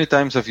 how many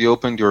times have you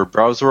opened your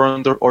browser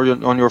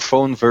on your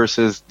phone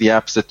versus the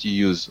apps that you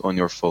use on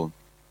your phone?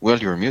 Well,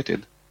 you're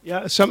muted.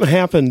 Yeah, something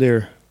happened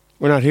there.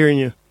 We're not hearing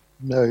you.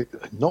 No,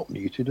 not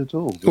muted at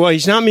all. Well,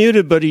 he's not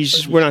muted, but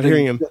we're not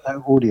hearing him.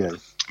 No audio.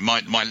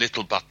 My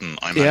little button.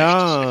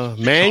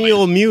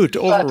 Manual mute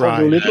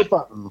override. Little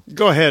button.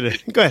 Go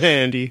ahead,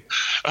 Andy.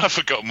 I've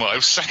forgotten what I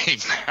was saying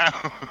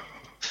now.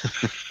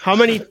 How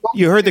many?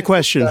 You heard the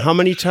question. How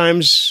many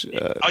times?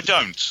 I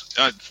don't.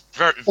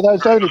 But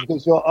that's only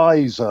because your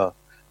eyes are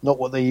not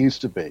what they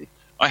used to be.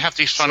 I have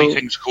these funny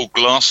things called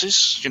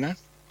glasses,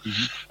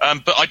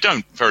 but I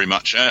don't very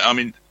much.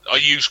 I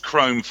use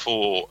Chrome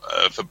for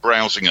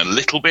browsing a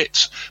little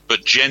bit,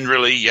 but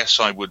generally, yes,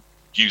 I would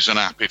use an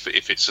app if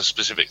it's a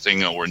specific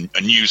thing, or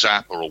a news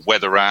app, or a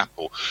weather app,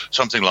 or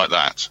something like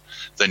that.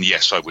 Then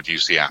yes, I would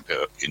use the app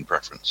in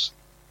preference.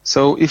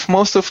 So if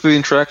most of the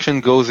interaction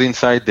goes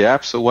inside the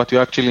app, so what you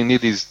actually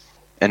need is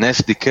an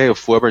SDK of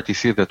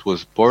WebRTC that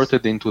was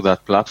ported into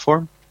that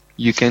platform.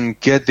 You can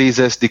get these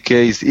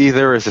SDKs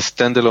either as a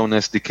standalone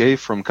SDK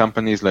from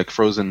companies like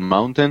Frozen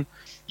Mountain.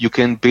 You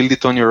can build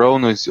it on your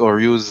own or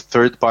use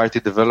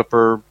third-party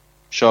developer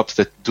shops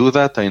that do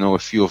that. I know a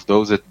few of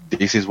those that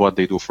this is what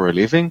they do for a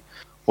living.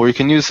 Or you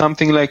can use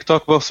something like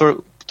TalkBox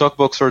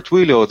or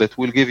Twilio that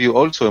will give you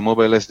also a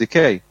mobile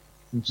SDK.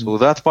 Mm-hmm. So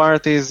that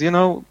part is,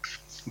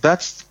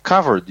 that's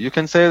covered. You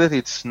can say that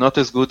it's not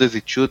as good as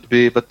it should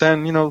be, but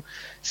then,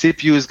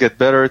 CPUs get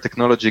better,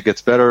 technology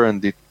gets better,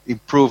 and it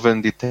improves,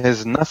 and it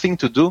has nothing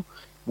to do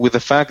with the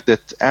fact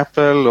that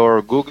Apple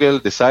or Google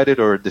decided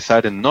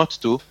not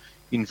to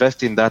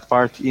invest in that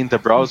part in the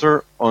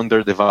browser on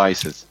their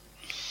devices.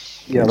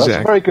 Yeah, that's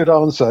a very good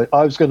answer.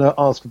 I was going to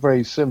ask a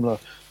very similar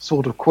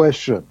sort of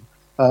question,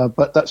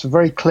 but that's a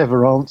very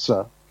clever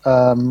answer,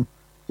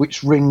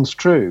 which rings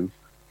true.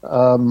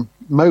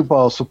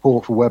 Mobile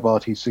support for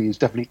WebRTC is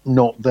definitely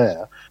not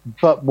there,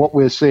 but what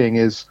we're seeing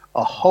is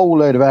a whole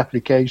load of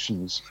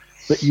applications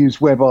that use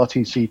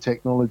WebRTC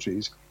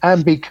technologies,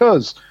 and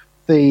because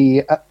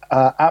the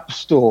App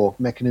Store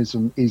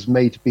mechanism is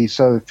made to be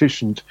so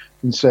efficient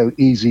and so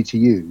easy to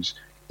use,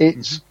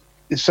 it's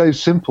so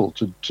simple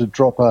to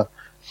drop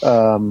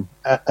an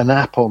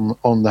app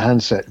on the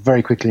handset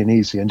very quickly and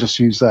easy and just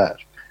use that.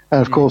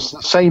 And of course,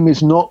 the same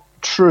is not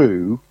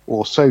true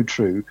or so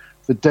true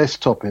for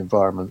desktop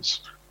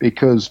environments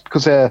because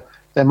they're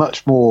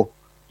much more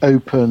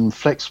open,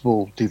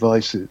 flexible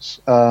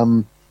devices.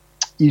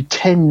 You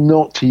tend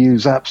not to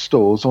use app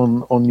stores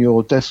on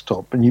your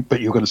desktop,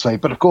 but you're going to say,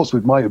 but of course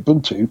with my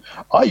Ubuntu,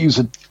 I use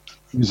an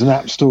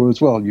app store as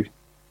well.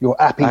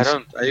 Your app is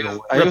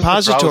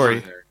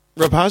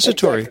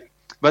repository.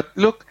 But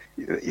look,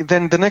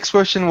 then the next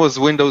question was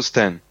Windows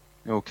 10,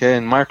 okay,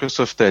 and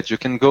Microsoft Edge. You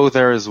can go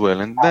there as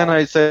well, and then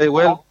I say,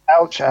 well,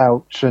 ouch,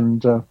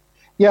 and I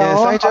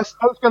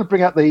was going to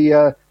bring out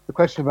the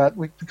question about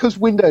because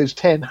Windows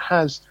 10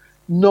 has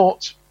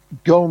not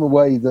gone the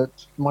way that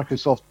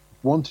Microsoft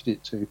wanted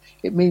it to.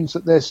 It means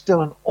that there's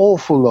still an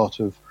awful lot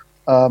of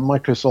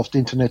Microsoft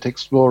Internet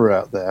Explorer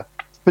out there,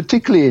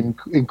 particularly in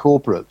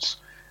corporates.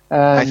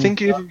 I think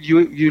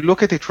you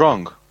look at it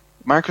wrong.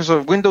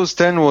 Microsoft Windows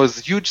 10 was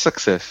a huge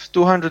success,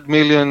 200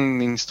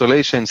 million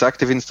installations,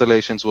 active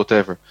installations,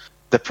 whatever.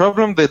 The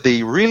problem that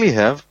they really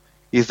have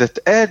is that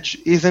Edge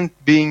isn't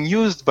being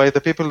used by the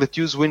people that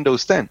use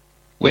Windows 10.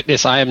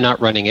 Witness, I am not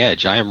running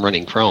Edge. I am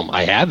running Chrome.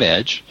 I have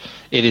Edge.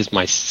 It is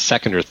my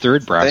second or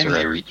third browser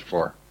I reach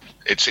for.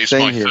 It's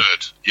my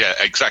third. Yeah,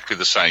 exactly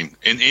the same.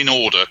 In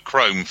order: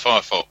 Chrome,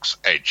 Firefox,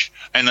 Edge,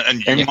 and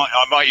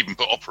I might even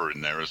put Opera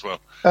in there as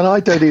well. And I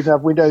don't even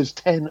have Windows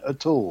 10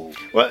 at all.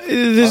 Well,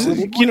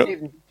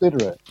 even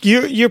consider it.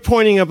 You're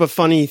pointing up a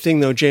funny thing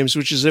though, James,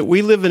 which is that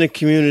we live in a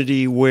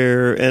community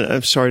where, and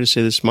I'm sorry to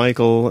say this,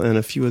 Michael, and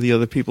a few of the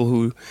other people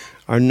who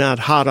are not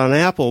hot on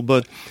Apple,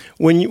 but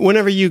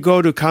whenever you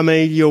go to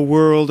Comedia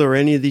World or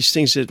any of these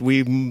things that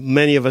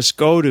many of us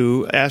go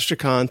to,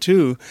 Astracon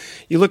too,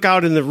 you look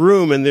out in the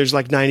room and there's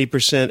like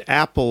 90%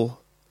 Apple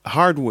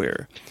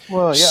hardware.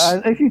 Well, yeah,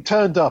 and if you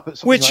turned up at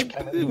something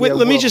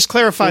let me just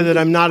clarify that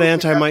I'm not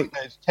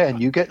Windows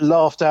 10, you get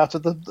laughed out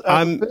of the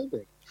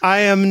building.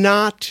 I am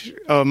not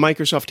a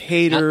Microsoft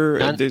hater.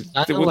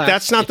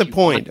 That's not the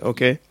point,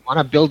 okay?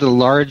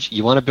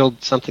 You want to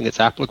build something that's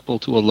applicable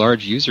to a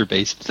large user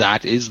base.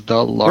 That is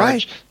the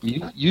large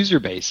user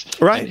base.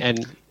 Right.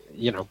 And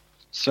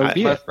so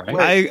be it,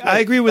 right? I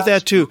agree with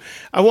that, too.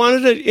 I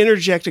wanted to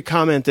interject a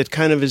comment that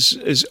kind of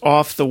is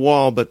off the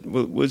wall, but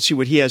we'll see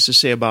what he has to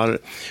say about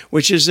it,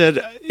 which is that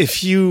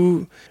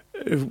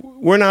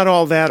we're not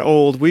all that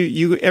old.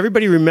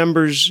 Everybody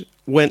remembers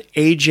when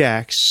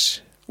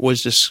Ajax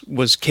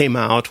came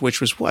out, which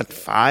was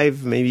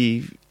 5,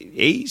 maybe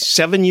 8,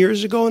 7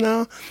 years ago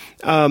now,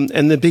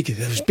 and the big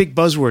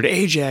buzzword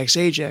Ajax.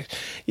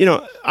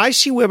 I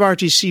see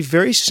WebRTC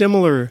very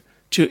similar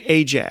to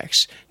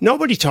Ajax.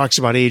 Nobody talks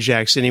about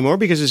Ajax anymore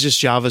because it's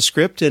just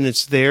JavaScript and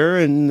it's there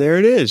and there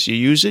it is. You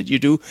use it, you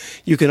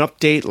can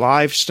update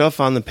live stuff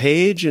on the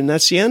page, and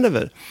that's the end of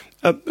it.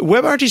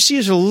 WebRTC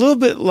is a little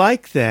bit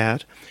like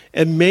that,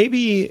 and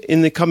maybe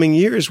in the coming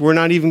years we're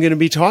not even going to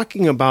be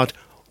talking about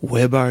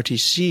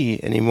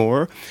WebRTC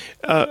anymore,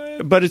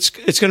 but it's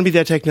going to be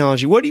that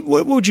technology.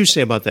 What would you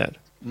say about that?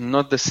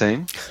 Not the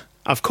same.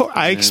 Of course,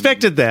 I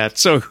expected that.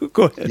 So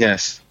go ahead.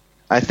 Yes.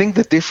 I think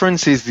the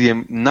difference is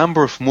the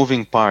number of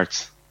moving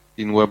parts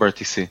in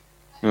WebRTC.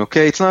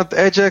 Okay, it's not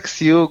Ajax,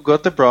 you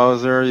got the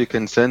browser, you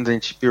can send an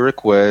HTTP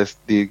request,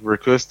 the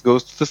request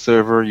goes to the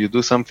server, you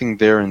do something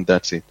there, and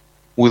that's it.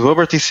 With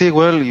WebRTC,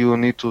 well, you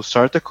need to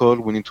start a call,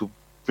 we need to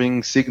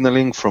bring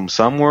signaling from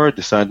somewhere,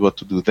 decide what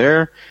to do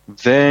there.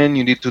 Then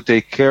you need to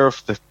take care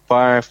of the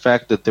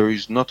fact that there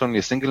is not only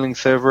a signaling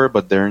server,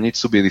 but there needs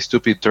to be the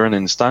stupid turn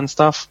and stun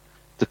stuff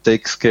that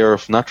takes care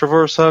of NAT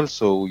reversal.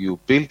 So you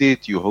build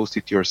it, you host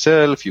it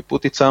yourself, you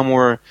put it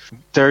somewhere.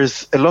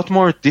 There's a lot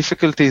more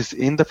difficulties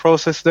in the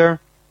process there.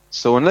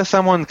 So unless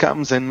someone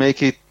comes and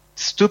make it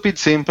stupid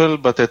simple,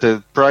 but at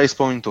a price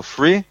point of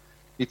free,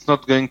 it's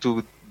not going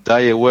to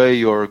die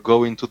away or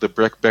go into the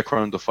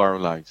background of our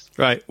lives.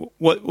 Right.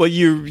 Well,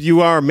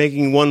 you are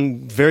making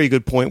one very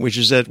good point, which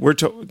is that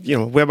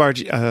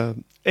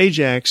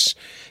Ajax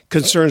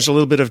concerns a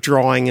little bit of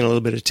drawing and a little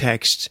bit of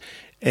text,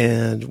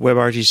 and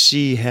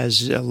WebRTC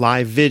has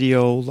live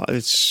video.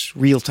 It's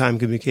real-time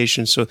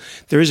communication, so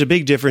there is a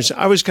big difference.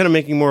 I was kind of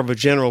making more of a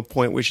general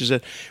point, which is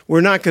that we're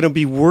not going to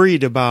be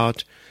worried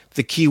about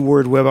the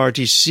keyword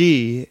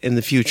WebRTC in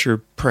the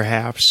future,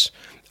 perhaps.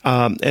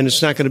 And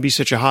it's not going to be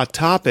such a hot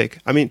topic.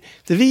 I mean,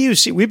 the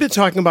VUC, we've been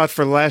talking about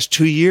for the last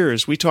 2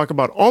 years. We talk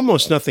about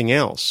almost nothing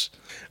else.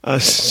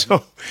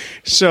 So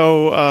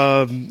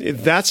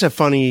that's a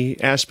funny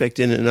aspect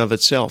in and of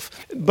itself.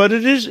 But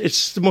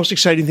it's the most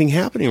exciting thing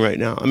happening right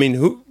now. I mean,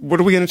 what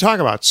are we going to talk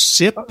about?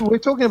 SIP? We're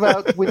talking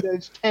about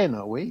Windows 10,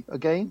 are we,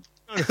 again?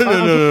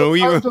 No,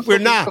 we're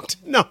not.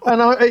 No.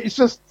 And it's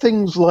just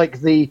things like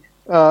the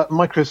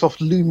Microsoft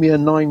Lumia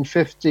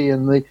 950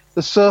 and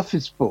the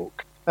Surface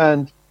Book.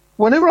 And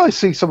whenever I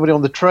see somebody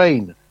on the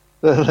train,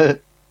 the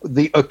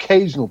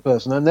occasional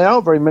person, and there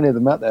aren't very many of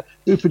them out there,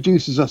 who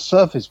produces a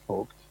Surface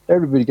Book,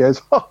 everybody goes,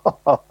 ha, ha,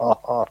 ha, ha,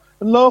 ha,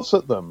 and laughs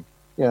at them.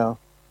 Yeah.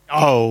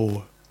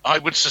 Oh. I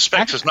would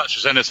suspect as much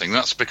as anything,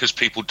 that's because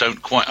people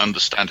don't quite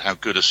understand how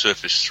good a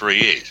Surface 3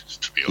 is,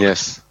 to be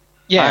honest.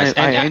 Yes.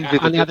 I envy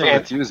the people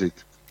that use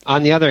it.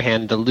 On the other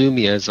hand, the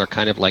Lumias are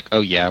kind of like,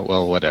 oh yeah,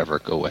 well, whatever,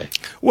 go away.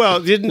 Well,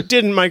 didn't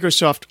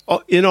Microsoft,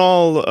 in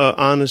all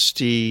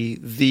honesty,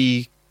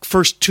 the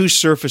first two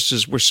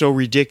Surfaces were so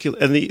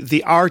ridiculous, and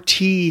the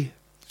RT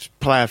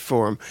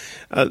platform,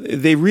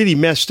 they really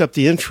messed up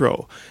the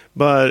intro.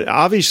 But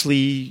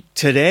obviously,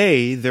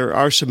 today, there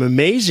are some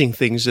amazing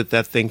things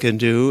that thing can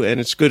do, and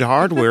it's good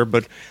hardware,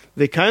 but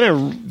they kind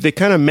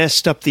of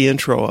messed up the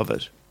intro of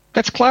it.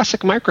 That's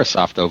classic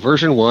Microsoft, though.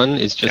 Version 1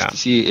 is just to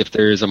see if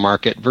there is a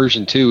market.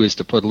 Version 2 is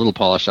to put a little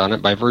polish on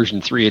it. By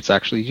version 3, it's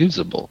actually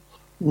usable.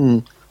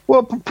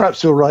 Well,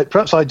 perhaps you're right.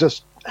 Perhaps I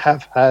just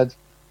have had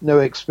no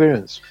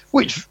experience,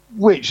 which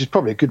is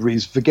probably a good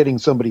reason for getting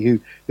somebody who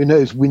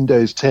knows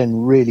Windows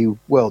 10 really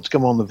well to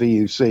come on the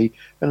VUC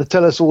and to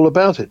tell us all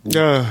about it.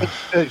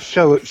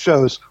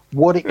 Show us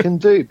what it can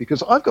do,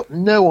 because I've got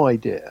no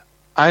idea.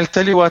 I'll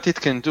tell you what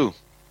it can do.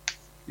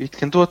 It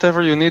can do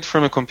whatever you need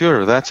from a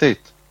computer. That's it.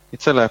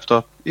 It's a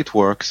laptop. It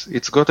works.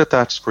 It's got a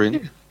touch screen.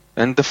 Yeah.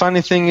 And the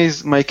funny thing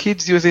is, my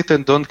kids use it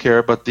and don't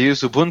care, but they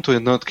use Ubuntu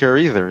and don't care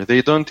either.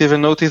 They don't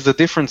even notice the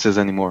differences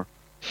anymore.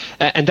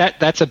 And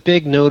that's a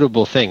big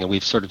notable thing, and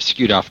we've sort of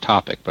skewed off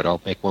topic, but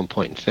I'll make one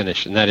point and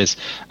finish, and that is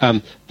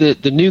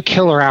the new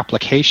killer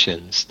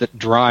applications that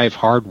drive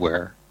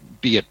hardware,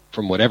 be it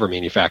from whatever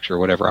manufacturer,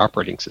 whatever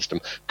operating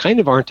system, kind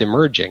of aren't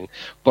emerging,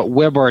 but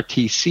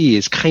WebRTC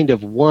is kind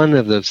of one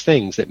of those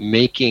things that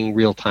making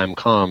real-time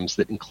comms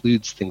that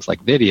includes things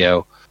like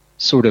video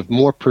sort of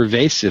more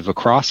pervasive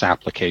across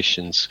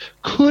applications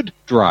could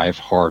drive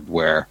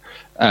hardware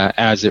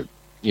as it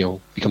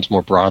becomes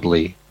more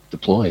broadly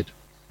deployed.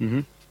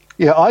 Mm-hmm.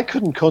 Yeah, I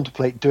couldn't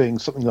contemplate doing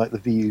something like the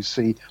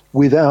VUC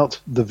without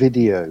the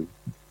video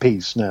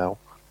piece now.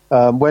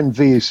 When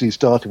VUC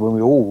started, when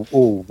we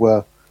all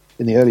were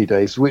in the early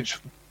days, which,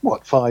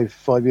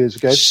 5 years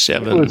ago?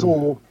 7. It was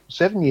all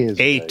 7 years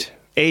ago.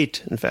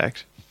 8, in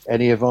fact.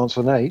 Any advance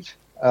on 8.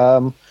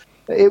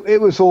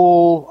 It was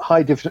all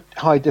high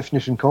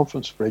definition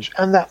conference bridge,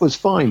 and that was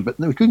fine, but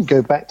we couldn't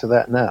go back to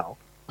that now.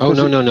 Oh,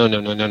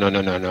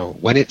 no.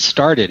 When it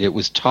started, it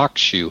was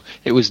TalkShoe.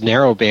 It was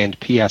narrowband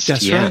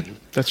PSTN.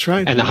 That's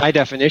right. And the high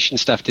definition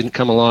stuff didn't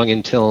come along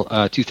until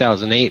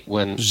 2008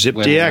 when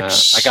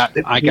ZipDX.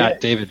 I got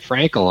David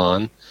Frankel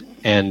on,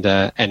 and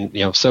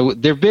so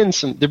there've been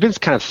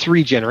kind of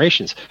 3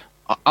 generations.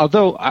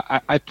 Although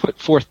I put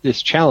forth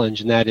this challenge,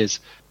 and that is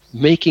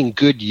making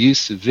good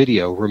use of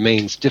video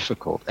remains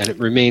difficult, and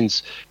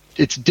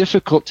it's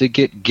difficult to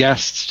get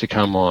guests to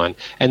come on.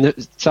 And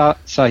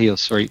Tsahi,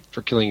 sorry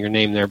for killing your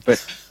name there,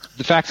 but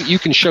the fact that you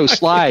can show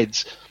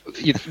slides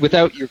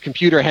without your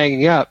computer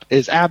hanging up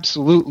is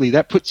absolutely,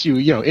 that puts you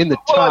in the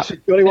top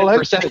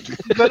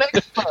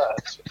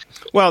 10%.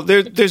 Well,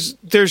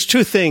 there's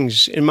 2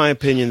 things, in my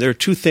opinion. There are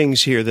 2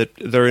 things here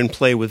that are in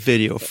play with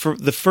video.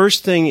 The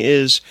first thing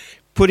is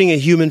putting a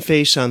human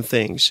face on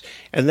things.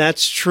 And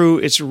that's true.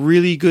 It's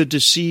really good to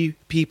see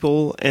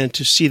people and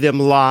to see them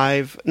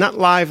live, not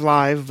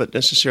live, but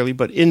necessarily,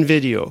 but in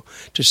video,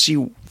 to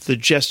see the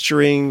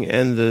gesturing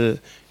and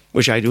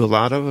which I do a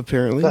lot of,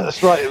 apparently.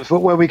 That's right.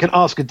 Where we can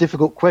ask a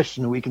difficult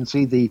question and we can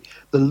see the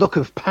look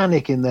of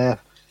panic in their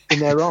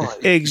eyes.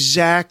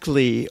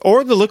 Exactly.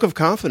 Or the look of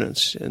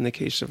confidence in the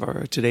case of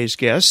our today's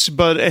guests.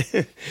 But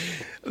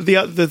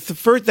that's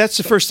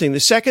the first thing. The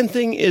second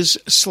thing is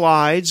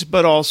slides,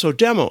 but also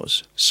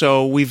demos.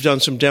 So we've done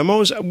some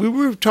demos. We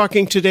were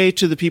talking today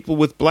to the people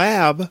with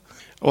Blab.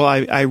 Well,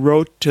 I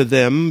wrote to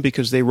them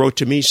because they wrote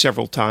to me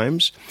several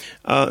times,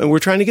 and we're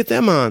trying to get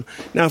them on.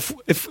 Now,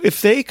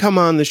 if they come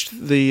on the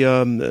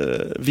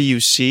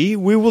VUC,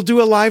 we will do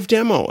a live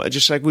demo,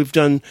 just like we've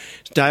done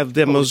live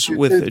demos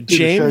with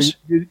James.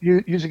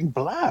 Using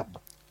Blab?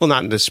 Well,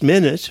 not in this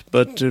minute,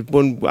 but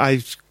when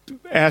I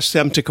asked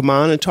them to come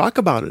on and talk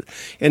about it.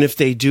 And if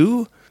they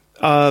do,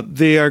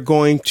 we're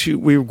going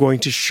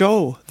to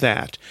show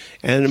that.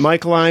 And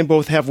Michael and I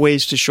both have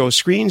ways to show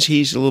screens.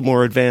 He's a little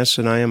more advanced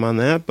than I am on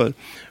that, but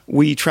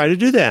we try to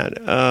do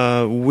that.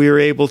 We're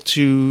able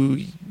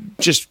to,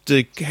 just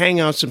the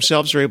Hangouts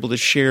themselves are able to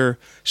share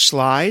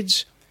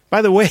slides.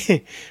 By the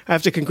way, I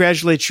have to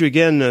congratulate you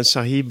again,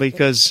 Tsahi,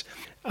 because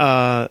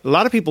a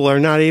lot of people are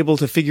not able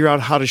to figure out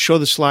how to show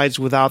the slides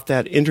without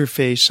that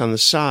interface on the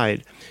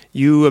side.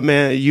 You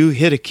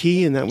hit a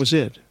key and that was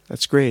it.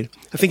 That's great.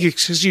 I think you're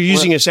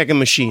using a second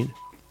machine.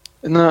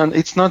 No,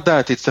 it's not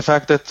that. It's the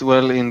fact that,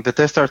 in the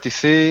Test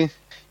RTC,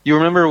 you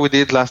remember we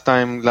did the last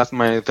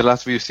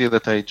VUC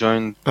that I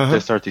joined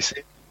Test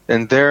RTC,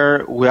 and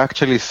there we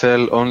actually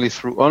sell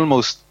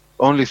almost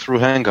only through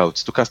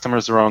Hangouts to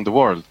customers around the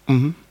world.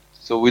 Mm-hmm.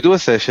 So we do a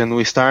session,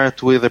 we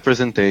start with a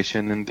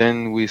presentation, and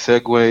then we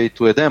segue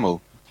to a demo.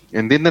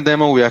 And in the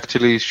demo, we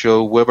actually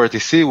show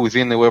WebRTC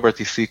within a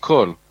WebRTC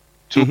call,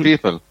 two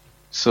people.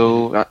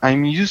 So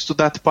I'm used to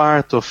that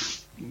part of,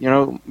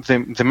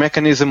 the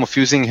mechanism of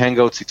using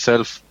Hangouts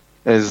itself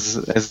as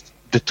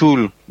the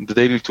tool, the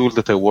daily tool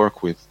that I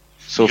work with.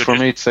 So for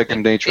me, it's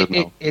second nature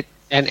now.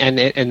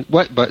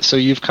 So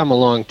you've come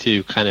along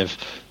to kind of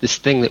this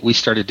thing that we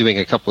started doing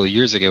a couple of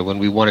years ago when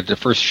we wanted to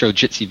first show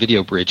Jitsi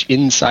Video Bridge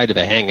inside of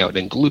a Hangout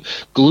and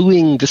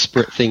gluing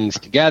disparate things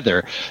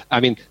together. I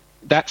mean,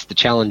 that's the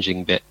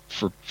challenging bit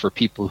for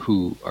people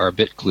who are a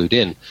bit clued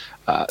in.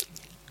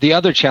 The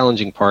other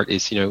challenging part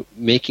is,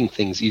 making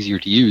things easier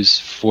to use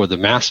for the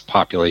mass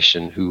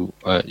population who,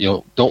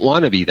 don't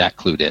want to be that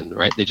clued in,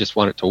 right? They just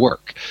want it to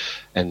work.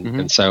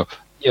 And so,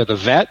 the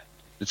vet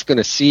that's going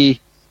to see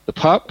the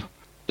pup,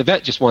 the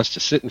vet just wants to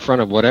sit in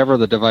front of whatever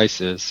the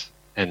device is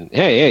and,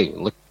 hey,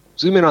 look,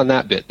 zoom in on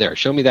that bit there.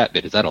 Show me that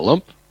bit. Is that a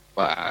lump?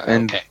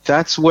 And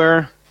that's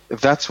where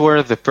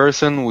the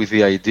person with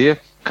the idea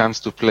comes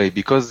to play,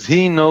 because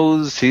he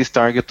knows his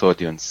target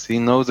audience. He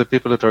knows the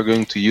people that are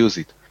going to use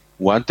it.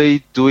 What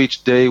they do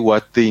each day,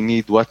 what they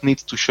need, what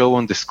needs to show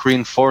on the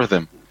screen for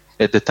them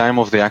at the time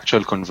of the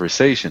actual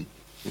conversation.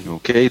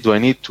 Okay, do I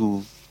need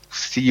to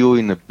see you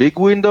in a big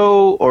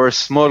window or a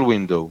small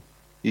window?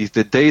 Is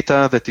the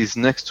data that is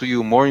next to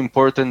you more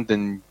important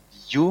than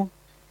you?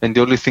 And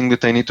the only thing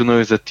that I need to know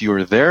is that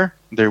you're there.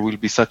 There will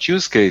be such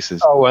use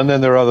cases. Oh, and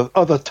then there are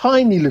other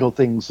tiny little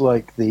things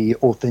like the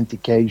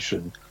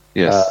authentication.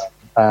 Yes.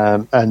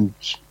 And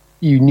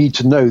you need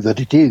to know that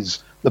it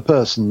is the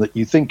person that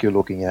you think you're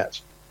looking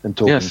at. And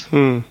talking. Yes.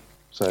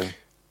 So,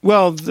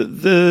 well,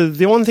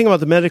 the one thing about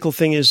the medical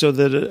thing is, though,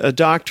 that a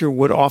doctor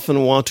would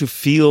often want to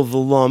feel the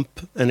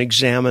lump and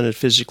examine it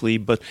physically.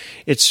 But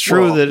it's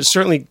true that it's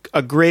certainly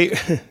a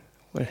great.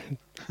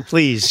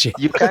 Please,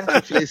 you can't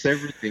replace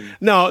everything.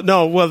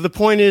 No. Well, the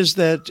point is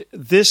that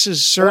this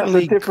is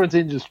certainly a different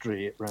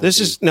industry. This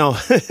is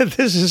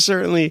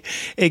certainly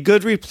a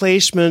good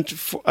replacement.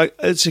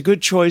 It's a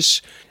good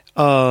choice.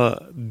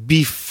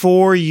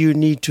 Before you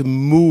need to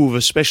move,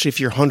 especially if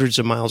you're hundreds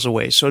of miles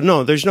away. So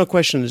no, there's no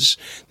question this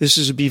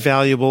is be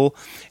valuable.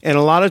 And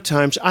a lot of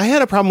times, I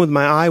had a problem with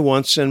my eye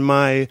once, and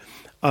my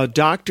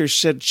doctor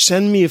said,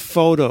 "Send me a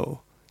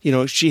photo."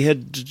 She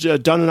had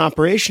done an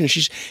operation.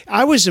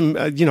 I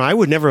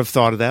would never have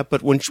thought of that,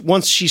 but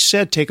once she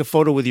said, "Take a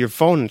photo with your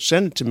phone and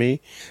send it to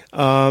me,"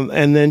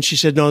 and then she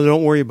said, "No,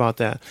 don't worry about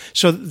that."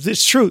 So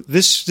it's true.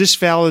 This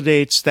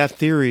validates that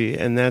theory,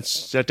 and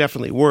that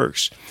definitely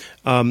works.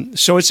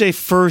 So it's the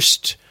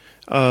first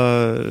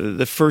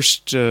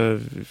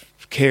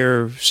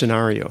care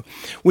scenario.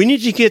 We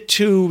need to get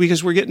to,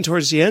 because we're getting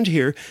towards the end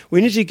here,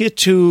 we need to get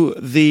to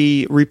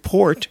the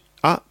report.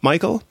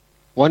 Michael?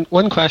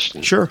 One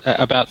question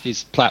about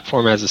these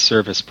platform as a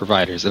service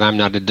providers, and I'm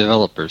not a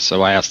developer,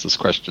 so I asked this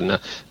question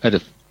out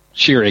of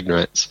sheer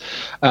ignorance.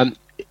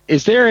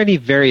 Is there any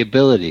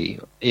variability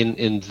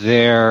in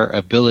their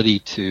ability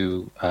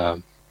to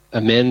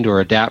amend or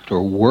adapt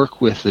or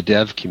work with the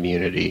dev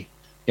community,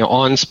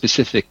 on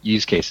specific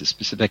use cases,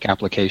 specific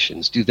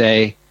applications? Do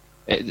they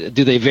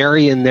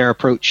vary in their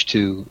approach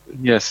to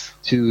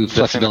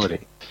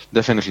flexibility?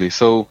 Definitely.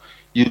 So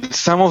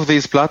some of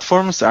these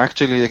platforms are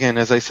actually, again,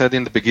 as I said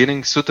in the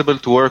beginning, suitable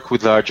to work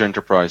with large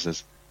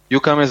enterprises. You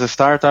come as a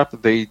startup,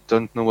 they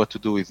don't know what to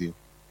do with you.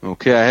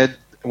 Okay, I had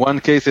one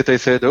case that I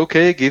said,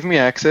 okay, give me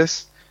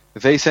access.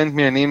 They sent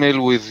me an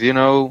email with,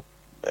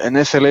 an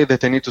SLA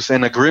that I need to sign,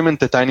 an agreement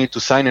that I need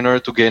to sign in order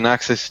to gain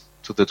access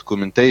to the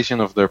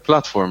documentation of their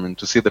platform and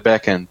to see the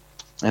backend.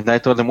 And I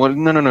told them, well,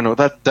 no,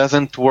 that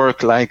doesn't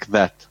work like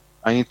that.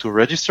 I need to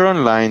register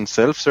online,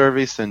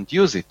 self-service, and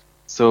use it.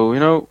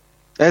 So,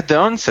 at the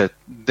onset,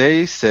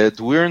 they said,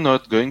 we're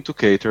not going to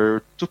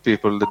cater to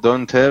people that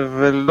don't have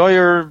a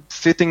lawyer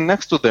sitting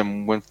next to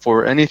them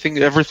for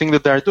everything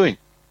that they're doing.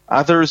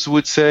 Others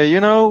would say,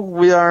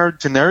 we are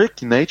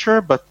generic in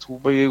nature, but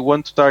we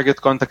want to target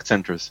contact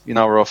centers in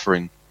our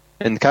offering.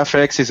 And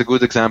CafeX is a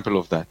good example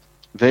of that.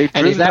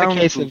 And is that a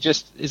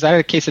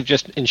case of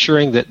just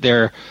ensuring that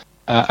they're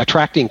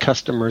attracting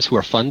customers who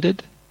are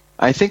funded?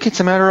 I think it's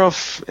a matter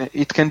of,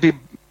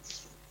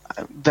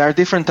 there are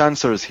different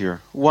answers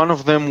here. One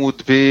of them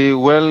would be,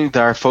 they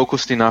are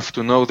focused enough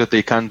to know that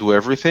they can't do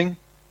everything.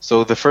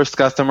 So the first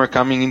customer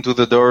coming into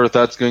the door,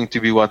 that's going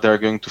to be what they're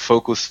going to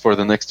focus for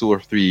the next 2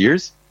 or 3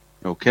 years.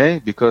 Okay?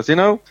 Because,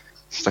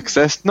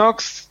 success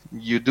knocks,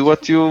 you do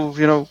what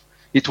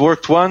it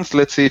worked once,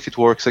 let's see if it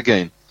works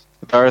again.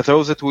 There are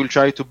those that will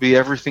try to be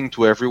everything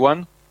to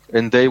everyone,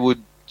 and they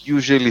would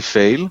usually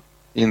fail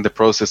in the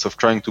process of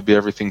trying to be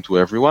everything to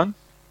everyone.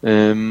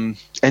 And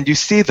you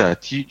see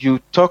that. You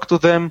talk to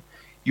them,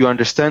 you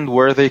understand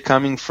where they're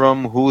coming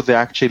from, who they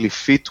actually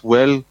fit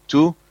well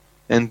to,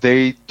 and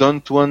they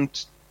don't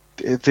want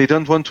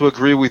to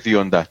agree with you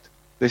on that.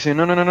 They say,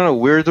 no,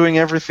 we're doing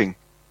everything.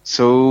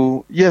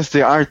 So, yes,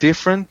 they are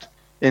different,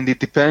 and it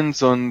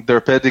depends on their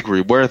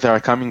pedigree, where they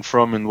are coming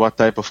from and what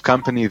type of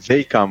company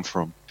they come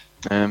from.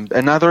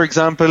 Another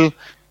example,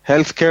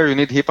 healthcare, you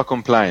need HIPAA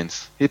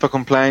compliance. HIPAA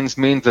compliance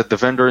means that the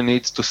vendor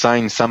needs to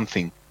sign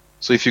something.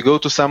 So if you go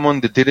to someone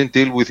that didn't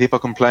deal with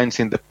HIPAA compliance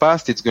in the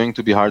past, it's going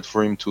to be hard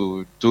for him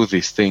to do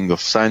this thing of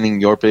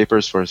signing your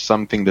papers for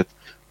something that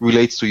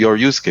relates to your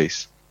use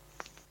case.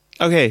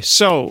 Okay,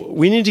 so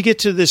we need to get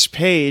to this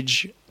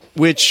page,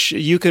 which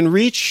you can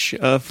reach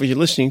if you're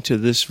listening to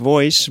this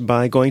voice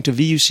by going to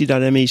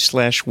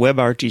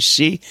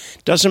vuc.me/WebRTC.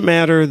 Doesn't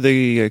matter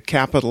the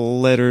capital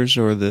letters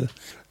or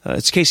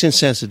it's case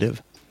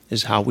insensitive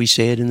is how we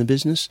say it in the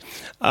business.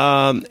 We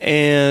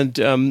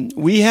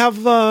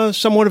have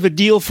somewhat of a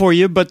deal for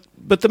you, but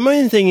the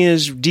main thing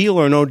is, deal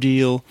or no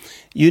deal,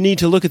 you need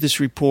to look at this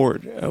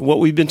report. What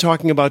we've been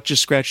talking about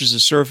just scratches the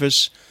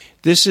surface.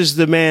 This is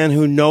the man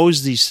who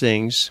knows these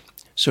things.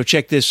 So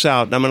check this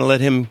out. And I'm going to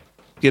let him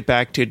get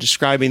back to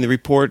describing the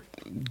report,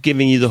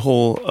 giving you the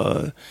whole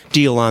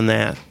deal on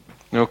that.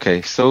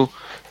 Okay, so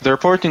the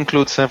report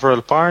includes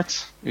several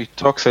parts. It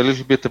talks a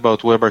little bit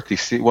about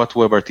WebRTC, what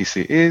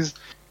WebRTC is.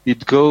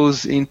 It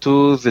goes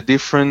into the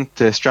different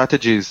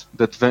strategies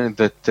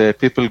that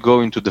people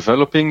go into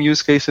developing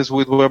use cases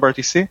with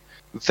WebRTC.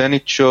 Then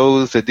it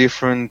shows the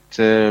different,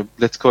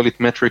 let's call it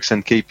metrics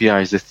and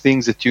KPIs, the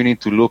things that you need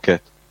to look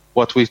at.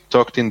 What we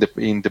talked in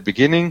the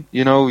beginning,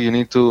 you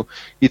need to.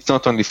 It's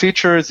not only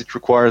features; it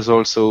requires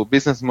also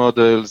business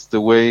models, the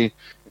way,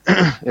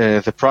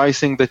 the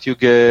pricing that you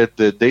get,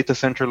 the data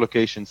center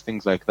locations,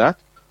 things like that.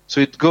 So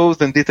it goes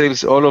and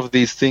details all of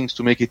these things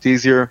to make it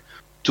easier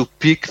to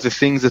pick the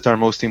things that are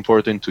most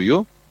important to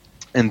you.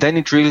 And then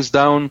it drills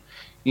down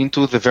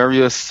into the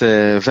various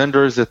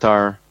vendors that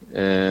are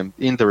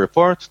in the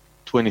report,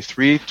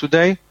 23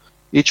 today.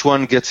 Each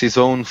one gets his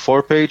own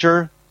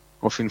 4-pager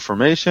of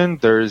information.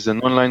 There is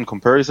an online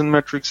comparison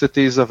matrix that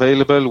is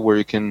available where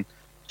you can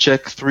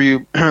check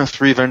three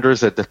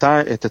vendors at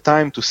a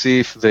time to see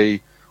if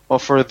they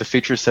offer the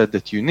feature set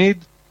that you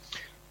need.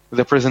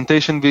 The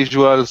presentation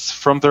visuals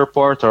from the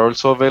report are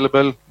also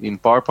available in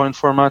PowerPoint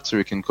format, so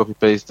you can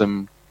copy-paste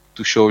them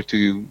to show to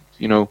you,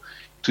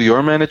 to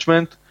your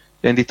management.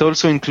 And it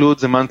also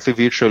includes a monthly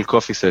virtual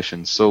coffee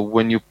session. So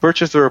when you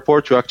purchase the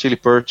report, you actually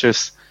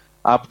purchase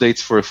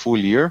updates for a full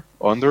year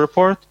on the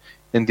report,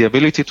 and the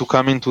ability to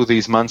come into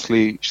these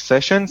monthly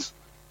sessions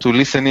to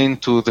listen in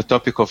to the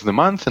topic of the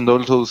month and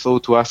also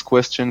to ask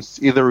questions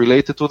either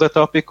related to the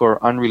topic or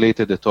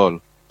unrelated at all.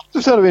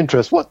 Just out of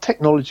interest, what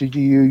technology do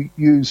you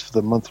use for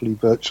the monthly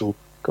virtual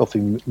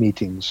coffee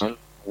meetings?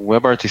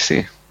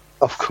 WebRTC.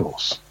 Of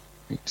course.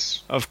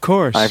 Of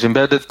course. I've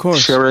embedded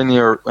Share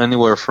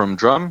Anywhere from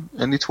Drum,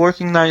 and it's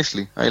working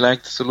nicely. I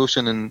like the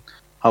solution and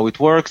how it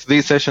works.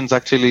 These sessions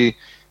actually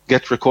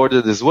get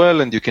recorded as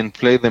well, and you can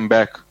play them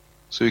back,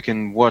 so you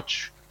can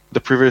watch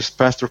the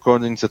past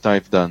recordings that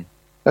I've done.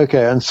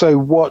 Okay, and so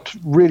what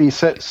really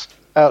sets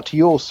out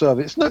your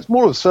service? No, it's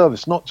more of a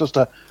service, not just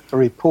a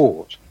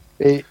report.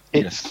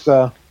 It's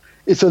a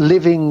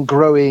living,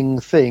 growing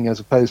thing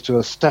as opposed to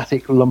a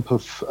static lump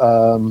of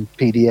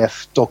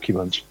PDF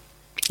document.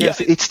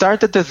 Yes, it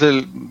started as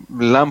a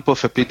lump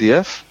of a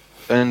PDF,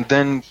 and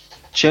then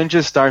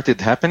changes started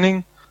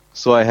happening.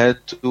 So I had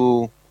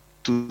to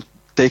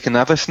take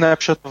another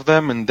snapshot of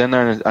them, and then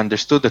I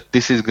understood that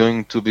this is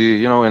going to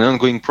be, an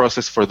ongoing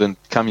process for the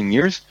coming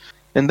years.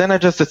 And then I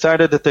just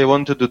decided that I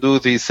wanted to do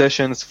these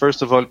sessions,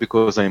 first of all,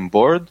 because I'm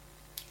bored.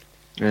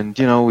 And,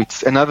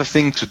 it's another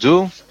thing to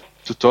do,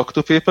 to talk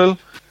to people.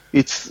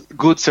 it's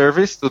good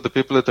service to the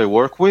people that I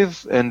work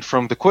with, and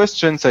from the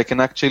questions I can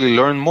actually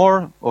learn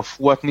more of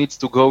what needs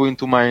to go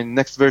into my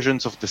next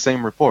versions of the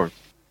same report.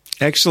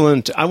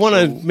 Excellent. I want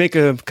to make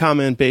a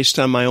comment based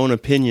on my own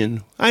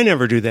opinion. I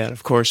never do that,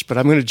 of course, but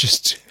I'm going to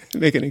just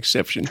make an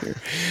exception here.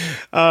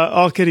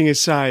 All kidding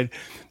aside,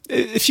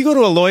 if you go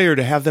to a lawyer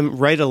to have them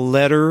write a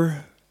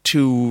letter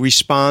to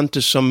respond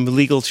to some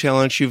legal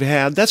challenge you've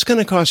had, that's going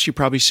to cost you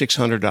probably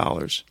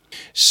 $600.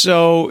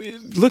 So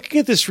looking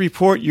at this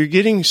report, you're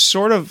getting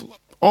sort of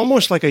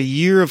almost like a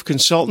year of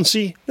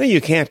consultancy. Now,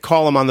 you can't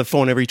call them on the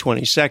phone every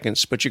 20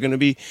 seconds, but you're going to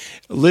be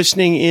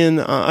listening in.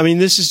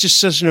 This is just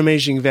such an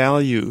amazing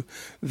value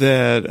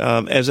that,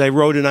 as I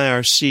wrote in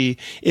IRC,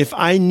 if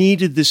I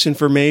needed this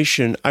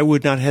information, I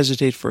would not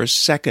hesitate for a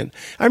second.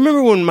 I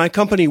remember when my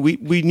company,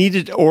 we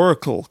needed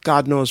Oracle,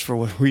 God knows for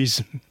what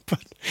reason,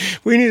 but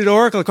we needed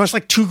Oracle. It cost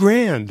like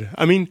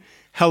 $2,000.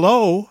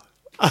 Hello?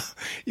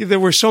 There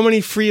were so many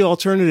free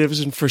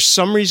alternatives, and for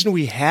some reason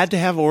we had to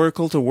have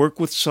Oracle to work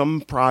with some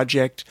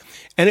project,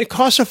 and it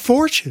costs a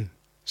fortune.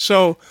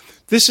 So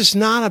this is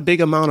not a big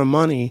amount of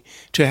money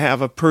to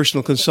have a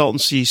personal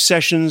consultancy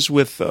sessions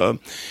with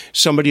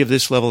somebody of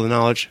this level of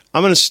knowledge.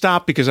 I'm going to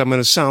stop because I'm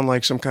going to sound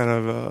like some kind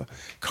of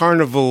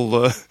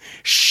carnival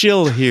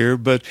shill here,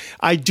 but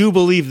I do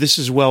believe this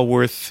is well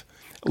worth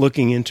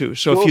looking into.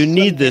 So if you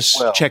need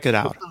this, check it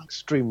out. You're doing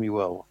extremely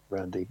well,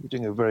 Randy. You're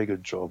doing a very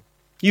good job.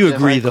 You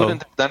agree, though. I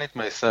couldn't have done it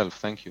myself.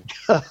 Thank you.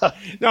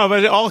 No,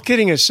 but all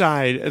kidding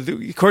aside, of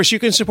course, you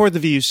can support the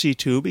VUC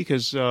too,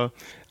 because using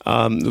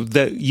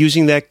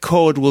that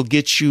code will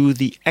get you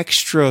the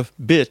extra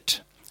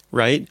bit,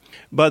 right?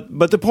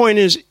 But the point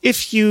is,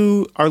 if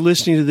you are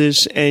listening to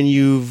this and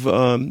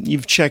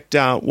you've checked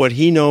out what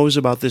he knows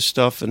about this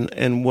stuff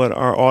and what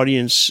our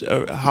audience,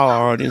 how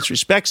our audience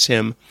respects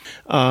him,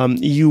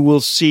 you will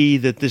see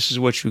that this is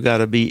what you got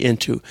to be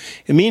into.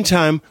 In the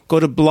meantime, go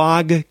to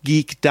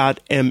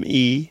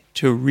bloggeek.me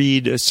to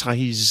read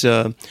Tsahi's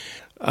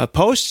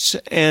posts,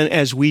 and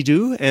as we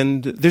do,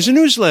 and there's a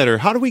newsletter.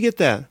 How do we get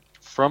that?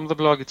 From the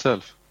blog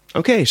itself.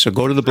 Okay, so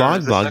go to the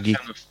blog, Blog Geek.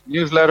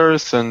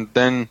 Newsletters, and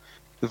then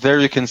there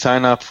you can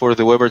sign up for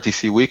the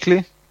WebRTC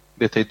Weekly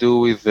that I do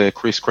with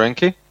Chris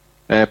Cranky.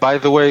 By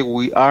the way,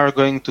 we are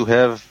going to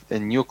have a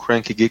new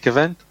Cranky Geek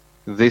event,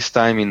 this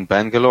time in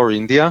Bangalore,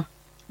 India,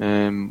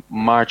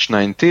 March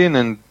 19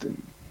 and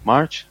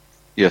March?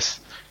 Yes,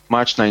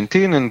 March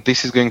 19, and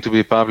this is going to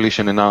be published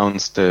and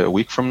announced a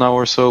week from now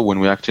or so when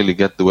we actually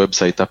get the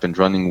website up and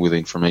running with the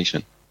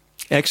information.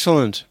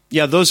 Excellent.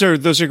 Yeah, those are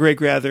great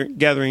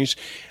gatherings.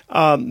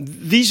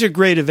 These are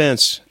great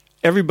events.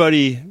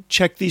 Everybody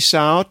check these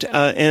out,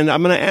 and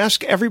I'm going to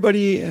ask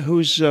everybody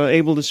who's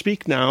able to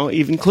speak now,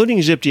 even including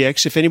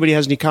ZipDX, if anybody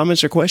has any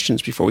comments or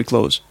questions before we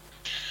close.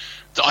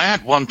 I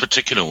had one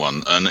particular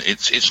one, and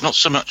it's not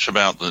so much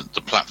about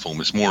the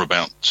platform, it's more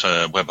about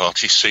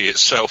WebRTC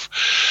itself,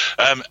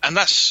 and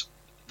that's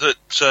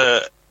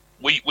that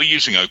we're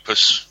using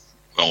Opus.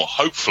 Well,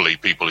 hopefully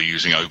people are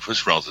using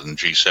Opus rather than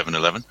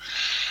G711.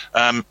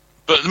 But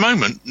at the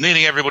moment,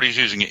 nearly everybody's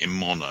using it in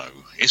mono.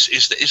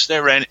 Is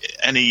there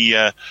any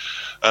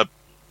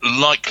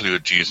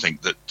likelihood, do you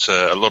think, that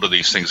a lot of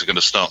these things are going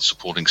to start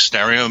supporting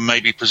stereo and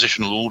maybe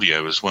positional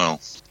audio as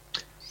well?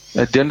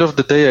 At the end of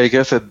the day, I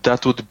guess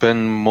that would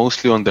depend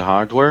mostly on the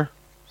hardware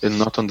and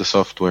not on the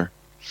software.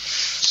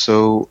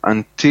 So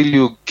until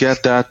you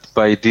get that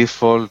by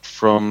default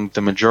from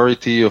the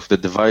majority of the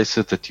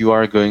devices that you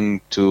are going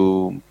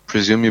to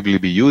presumably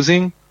be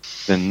using,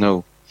 then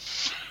no.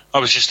 I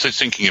was just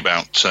thinking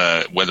about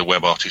whether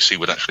WebRTC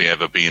would actually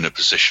ever be in a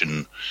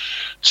position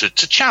to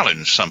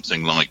challenge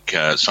something like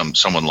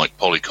someone like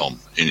Polycom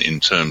in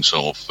terms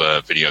of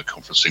video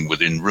conferencing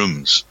within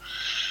rooms.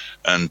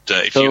 And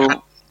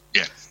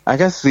I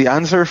guess the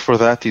answer for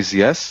that is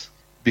yes,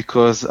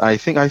 because I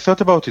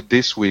thought about it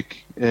this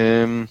week.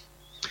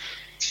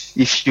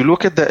 If you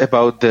look at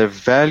about the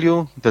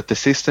value that the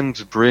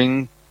systems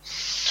bring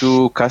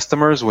to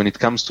customers when it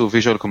comes to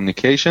visual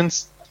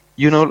communications,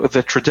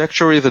 the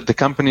trajectory that the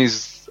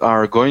companies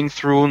are going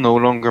through no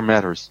longer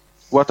matters.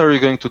 What are you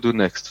going to do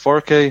next?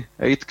 4K,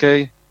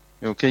 8K,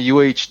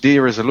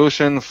 UHD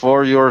resolution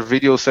for your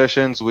video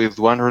sessions with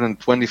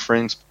 120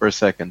 frames per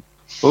second.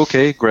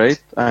 Okay,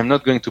 great. I'm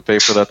not going to pay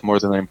for that more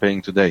than I'm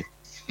paying today.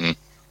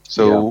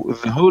 So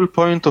the whole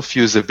point of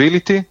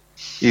usability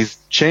is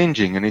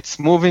changing, and it's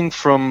moving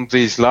from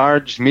these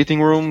large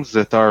meeting rooms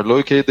that are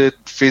located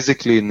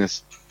physically in a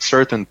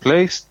certain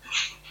place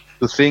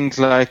to things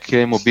like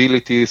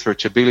mobility,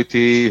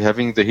 searchability,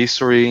 having the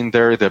history in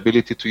there, the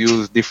ability to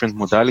use different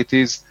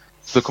modalities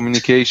for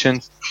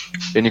communication.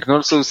 And you can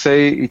also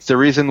say it's the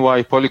reason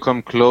why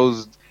Polycom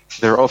closed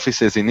their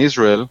offices in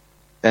Israel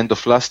end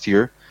of last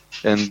year,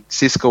 and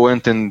Cisco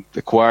went and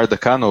acquired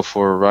Acano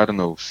for,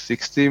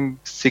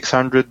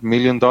 $600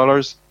 million,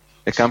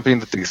 a company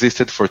that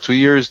existed for 2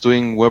 years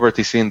doing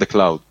WebRTC in the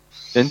cloud.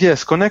 And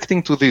yes,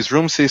 connecting to these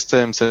room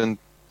systems,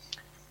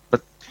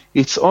 but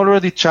it's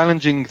already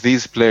challenging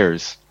these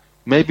players.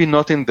 Maybe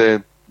not in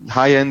the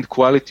high-end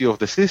quality of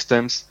the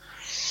systems,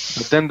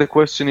 But then the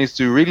question is,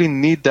 do you really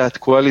need that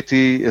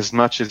quality as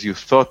much as you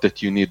thought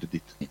that you needed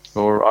it?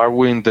 Or are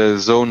we in the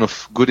zone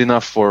of good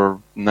enough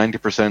for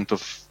 90%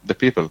 of the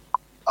people?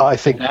 I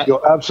think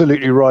you're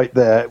absolutely right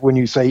there when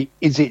you say,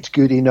 is it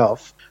good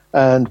enough?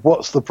 And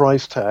what's the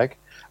price tag?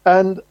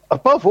 And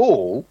above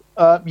all,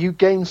 you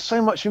gain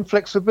so much in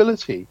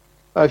flexibility.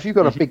 If you've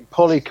got a big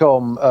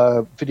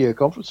Polycom video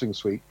conferencing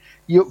suite,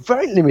 you're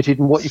very limited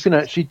in what you can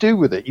actually do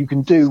with it. You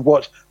can do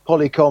what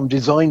Polycom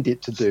designed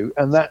it to do,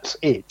 and that's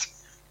it.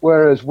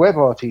 Whereas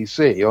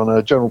WebRTC, on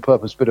a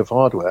general-purpose bit of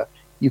hardware,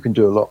 you can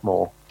do a lot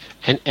more.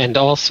 And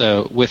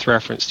also, with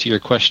reference to your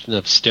question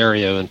of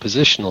stereo and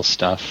positional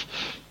stuff,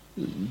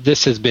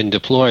 this has been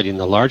deployed in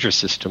the larger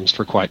systems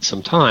for quite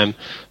some time,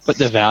 but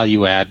the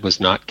value add was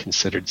not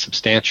considered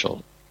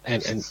substantial.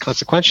 And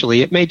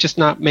consequentially, it may just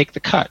not make the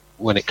cut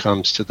when it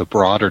comes to the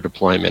broader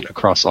deployment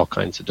across all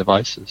kinds of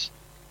devices.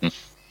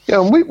 Yeah,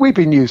 and we've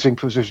been using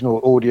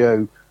positional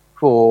audio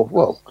for,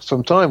 well,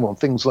 some time on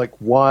things like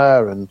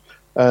Wire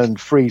and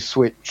free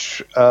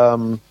switch,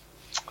 the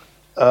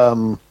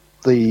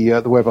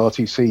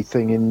WebRTC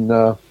thing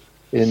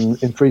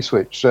in free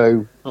switch.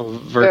 So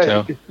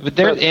Verto, but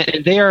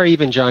they are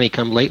even Johnny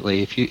come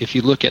lately. If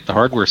you look at the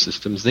hardware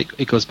systems,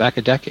 it goes back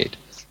a decade.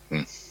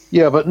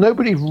 Yeah, but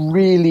nobody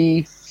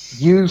really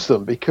used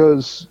them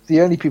because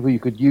the only people you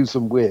could use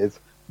them with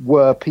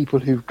were people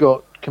who've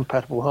got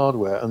compatible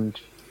hardware, and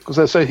because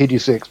they're so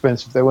hideously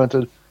expensive, there weren't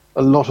a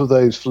lot of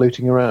those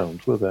floating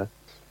around, were there?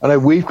 I know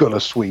we've got a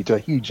suite, a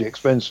hugely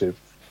expensive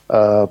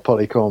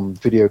Polycom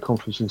video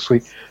conferencing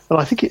suite, and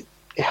I think it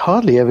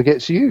hardly ever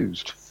gets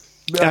used.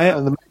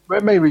 And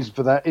the main reason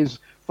for that is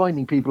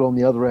finding people on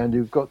the other end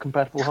who've got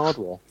compatible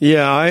hardware.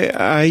 Yeah,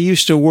 I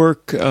used to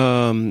work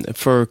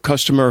for a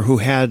customer who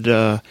had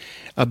a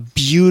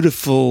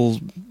beautiful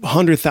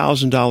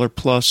 $100,000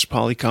 plus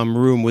Polycom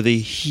room with a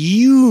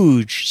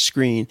huge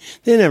screen.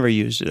 They never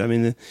used it. I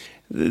mean,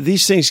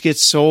 these things get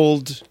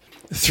sold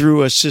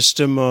through a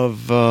system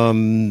of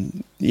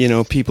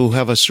people who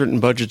have a certain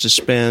budget to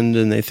spend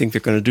and they think they're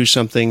going to do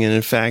something, and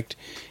in fact,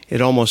 it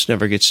almost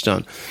never gets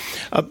done.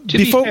 To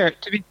be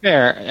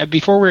fair,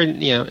 before we're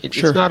it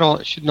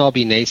shouldn't all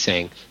be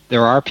naysaying.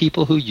 There are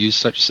people who use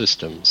such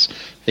systems.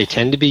 They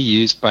tend to be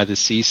used by the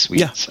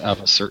C-suites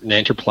of a certain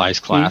enterprise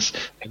class,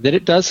 and that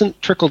it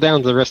doesn't trickle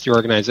down to the rest of the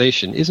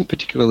organization isn't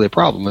particularly a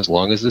problem as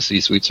long as the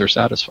C-suites are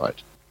satisfied.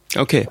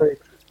 Okay.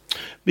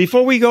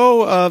 Before we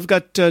go, I've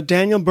got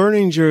Daniel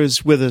Berninger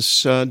is with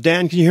us.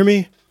 Dan, can you hear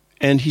me?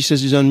 And he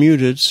says he's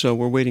unmuted, so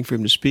we're waiting for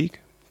him to speak.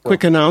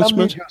 Quick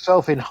announcement. Unmute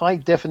yourself in high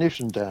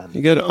definition, Dan.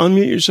 You got to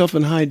unmute yourself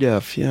in high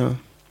def, yeah.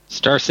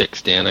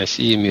 *6, Dan. I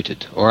see you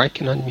muted. Or I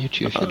can unmute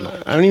you if you'd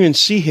like. I don't even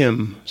see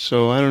him,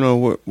 so I don't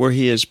know where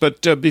he is.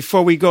 But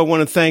before we go, I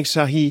want to thank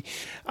Tsahi.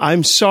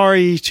 I'm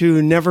sorry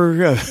to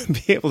never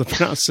be able to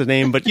pronounce the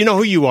name, but you know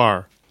who you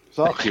are.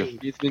 Thank you.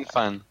 It's been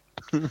fun.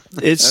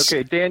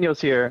 Okay,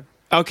 Daniel's here.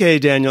 Okay,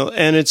 Daniel,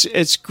 and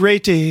it's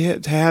great to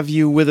have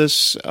you with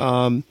us.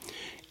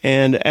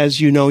 And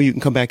as you know, you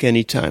can come back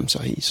anytime,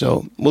 Tsahi.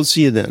 So we'll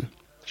see you then.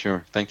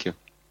 Sure. Thank you.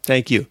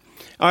 Thank you.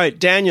 All right,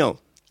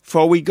 Daniel,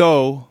 before we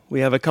go,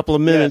 we have a couple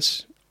of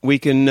minutes. Yes. We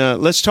can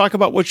let's talk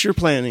about what you're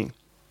planning.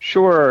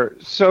 Sure.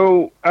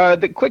 So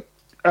the quick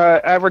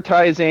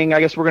advertising, I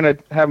guess we're going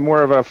to have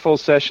more of a full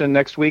session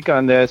next week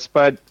on this,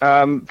 but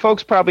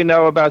folks probably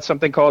know about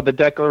something called the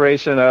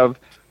Declaration of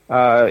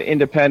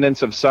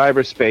Independence of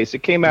Cyberspace.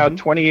 It came out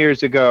 20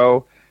 years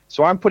ago,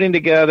 so I'm putting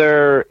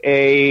together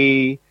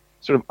a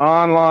sort of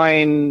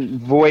online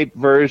VoIP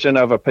version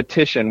of a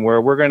petition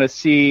where we're going to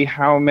see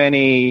how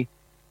many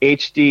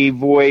HD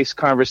voice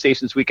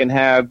conversations we can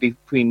have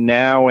between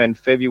now and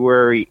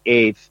February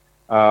 8th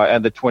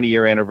and the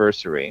 20-year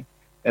anniversary.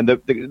 And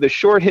the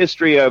short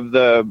history of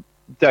the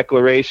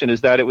declaration is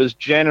that it was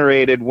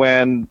generated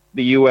when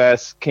the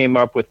U.S. came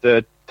up with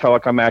the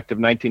Telecom Act of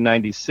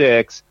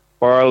 1996.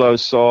 Barlow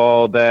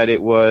saw that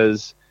it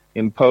was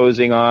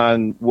imposing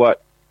on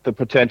what the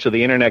potential of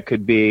the Internet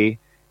could be,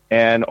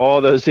 and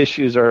all those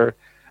issues are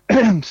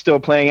still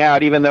playing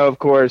out, even though, of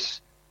course,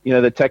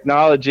 the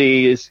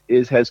technology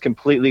has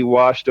completely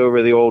washed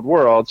over the old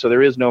world, so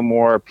there is no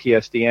more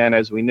PSTN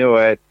as we knew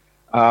it.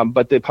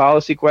 But the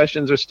policy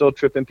questions are still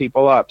tripping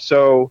people up.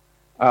 So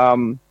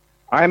I'm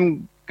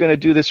going to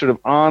do this sort of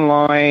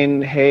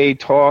online,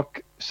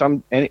 talk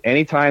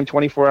anytime,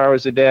 24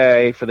 hours a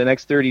day for the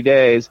next 30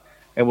 days,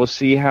 and we'll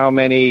see how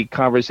many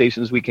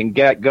conversations we can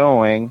get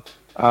going,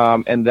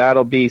 and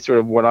that'll be sort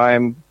of what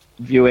I'm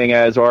viewing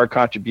as our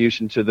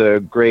contribution to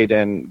the great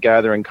and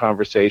gathering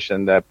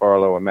conversation that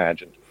Barlow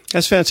imagined.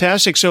 That's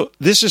fantastic. So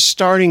this is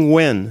starting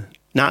when?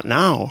 Not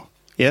now,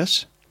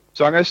 yes?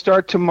 So I'm going to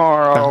start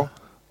tomorrow.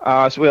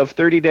 So we have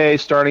 30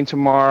 days starting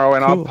tomorrow,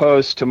 and I'll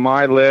post to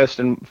my list,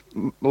 and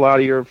a lot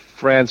of your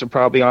friends are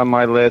probably on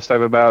my list. I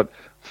have about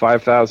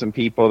 5,000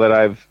 people that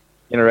I've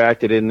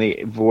interacted in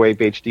the VoIP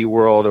HD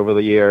world over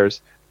the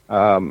years,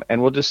 and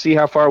we'll just see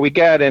how far we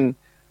get. And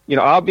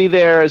I'll be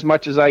there as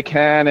much as I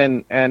can,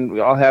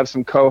 and I'll have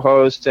some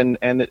co-hosts, and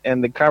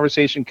the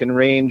conversation can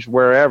range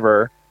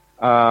wherever.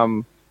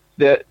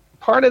 The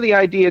part of the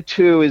idea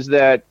too is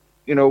that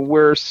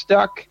we're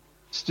stuck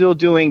still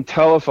doing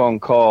telephone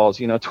calls.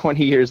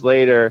 20 years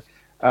later,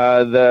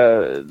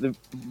 the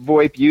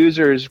VoIP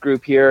users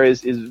group here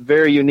is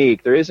very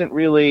unique. There isn't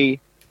really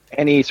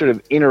any sort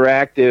of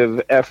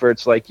interactive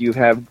efforts like you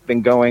have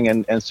been going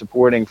and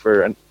supporting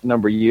for a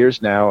number of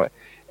years now.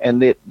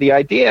 And the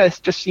idea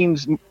just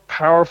seems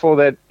powerful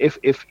that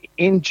if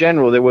in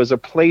general there was a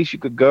place you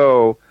could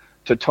go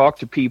to talk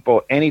to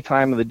people any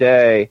time of the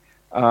day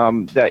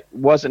that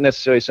wasn't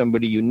necessarily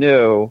somebody you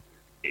knew,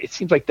 it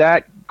seems like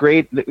that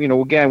great,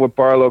 again, what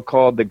Barlow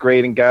called the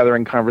great and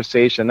gathering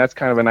conversation, that's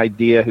kind of an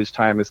idea whose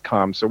time has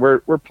come. So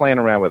we're playing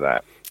around with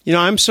that.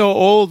 I'm so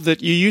old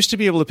that you used to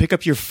be able to pick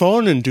up your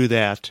phone and do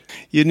that.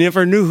 You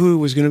never knew who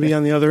was going to be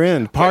on the other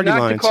end. Party not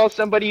lines. To call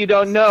somebody you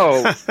don't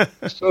know.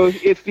 So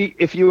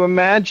if you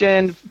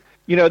imagine,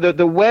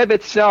 the web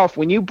itself,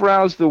 when you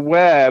browse the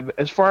web,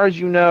 as far as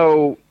you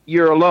know,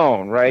 you're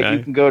alone, right? Okay.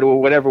 You can go to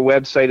whatever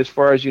website as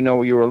far as you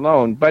know you're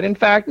alone. But in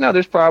fact, no,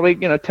 there's probably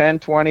 10,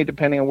 20,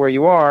 depending on where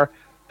you are,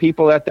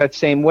 people at that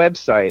same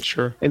website.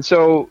 Sure. And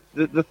so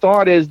the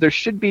thought is there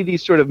should be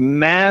these sort of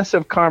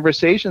massive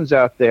conversations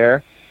out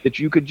there that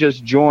you could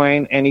just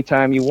join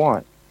anytime you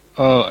want.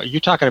 Oh,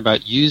 you're talking about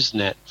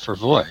Usenet for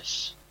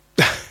voice.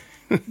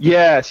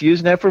 Yes,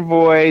 Usenet for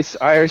voice,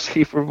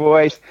 IRC for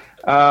voice.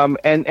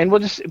 And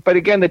we'll just, but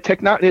again,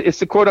 it's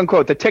the quote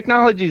unquote, the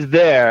technology's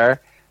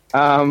there,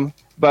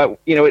 but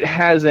it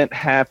hasn't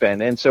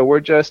happened. And so we're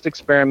just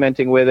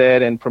experimenting with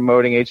it and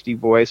promoting HD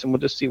voice, and we'll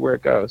just see where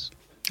it goes.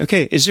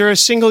 Okay, is there a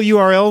single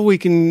URL we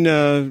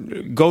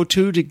can go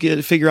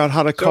to figure out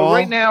how to call? So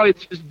right now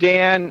it's just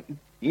Dan.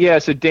 Yeah,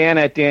 so Dan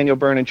at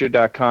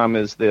danielberninger.com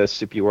is the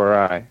SIP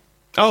URI.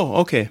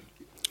 Oh, okay.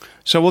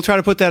 So we'll try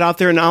to put that out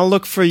there, and I'll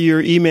look for your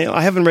email.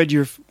 I haven't read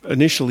your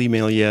initial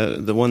email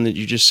yet, the one that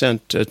you just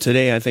sent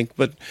today, I think.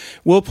 But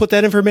we'll put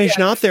that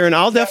information out there, and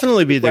I'll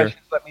definitely be there.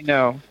 Let me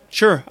know.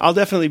 Sure, I'll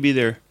definitely be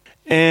there.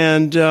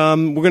 And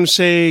we're going to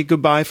say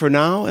goodbye for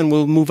now, and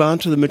we'll move on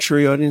to the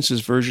Mature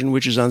Audiences version,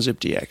 which is on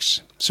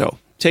ZipDX. So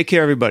take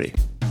care, everybody.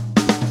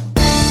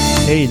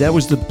 Hey, that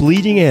was the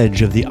bleeding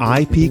edge of the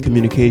IP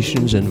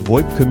communications and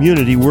VoIP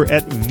community. We're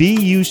at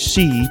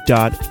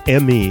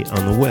vuc.me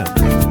on the web.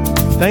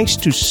 Thanks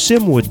to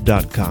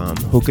Simwood.com,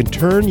 who can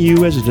turn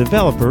you as a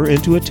developer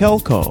into a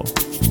telco.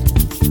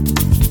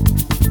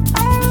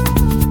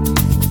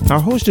 Our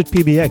host at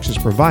PBX is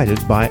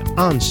provided by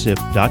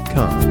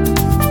onsip.com.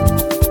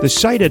 The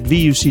site at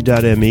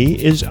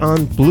vuc.me is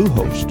on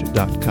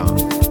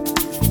bluehost.com.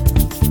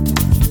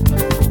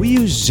 We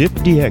use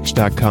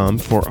zipdx.com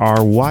for our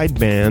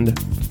wideband,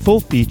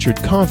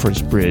 full-featured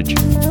conference bridge.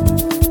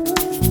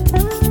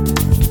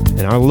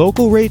 And our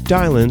local rate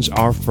dial-ins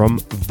are from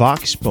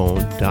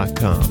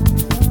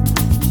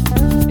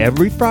voxbone.com.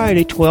 Every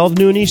Friday, 12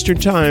 noon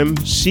Eastern Time.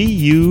 See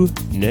you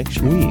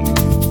next week.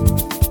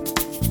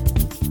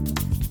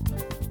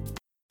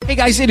 Hey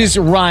guys, it is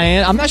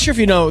Ryan. I'm not sure if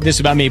you know this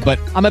about me, but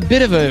I'm a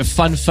bit of a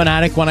fun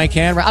fanatic when I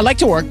can. I like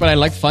to work, but I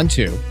like fun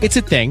too. It's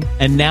a thing.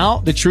 And now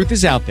the truth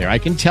is out there. I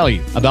can tell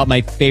you about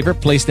my favorite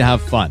place to have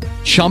fun.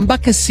 Chumba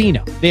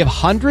Casino. They have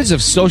hundreds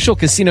of social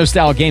casino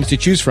style games to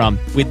choose from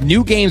with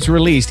new games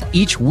released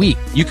each week.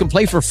 You can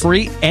play for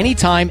free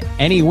anytime,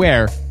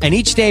 anywhere. And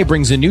each day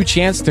brings a new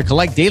chance to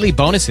collect daily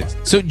bonuses.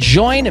 So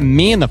join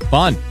me in the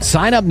fun.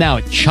 Sign up now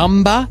at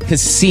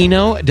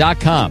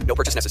ChumbaCasino.com. No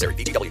purchase necessary.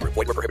 VGW Group.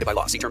 Void where prohibited by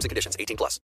law. See terms and conditions. 18+.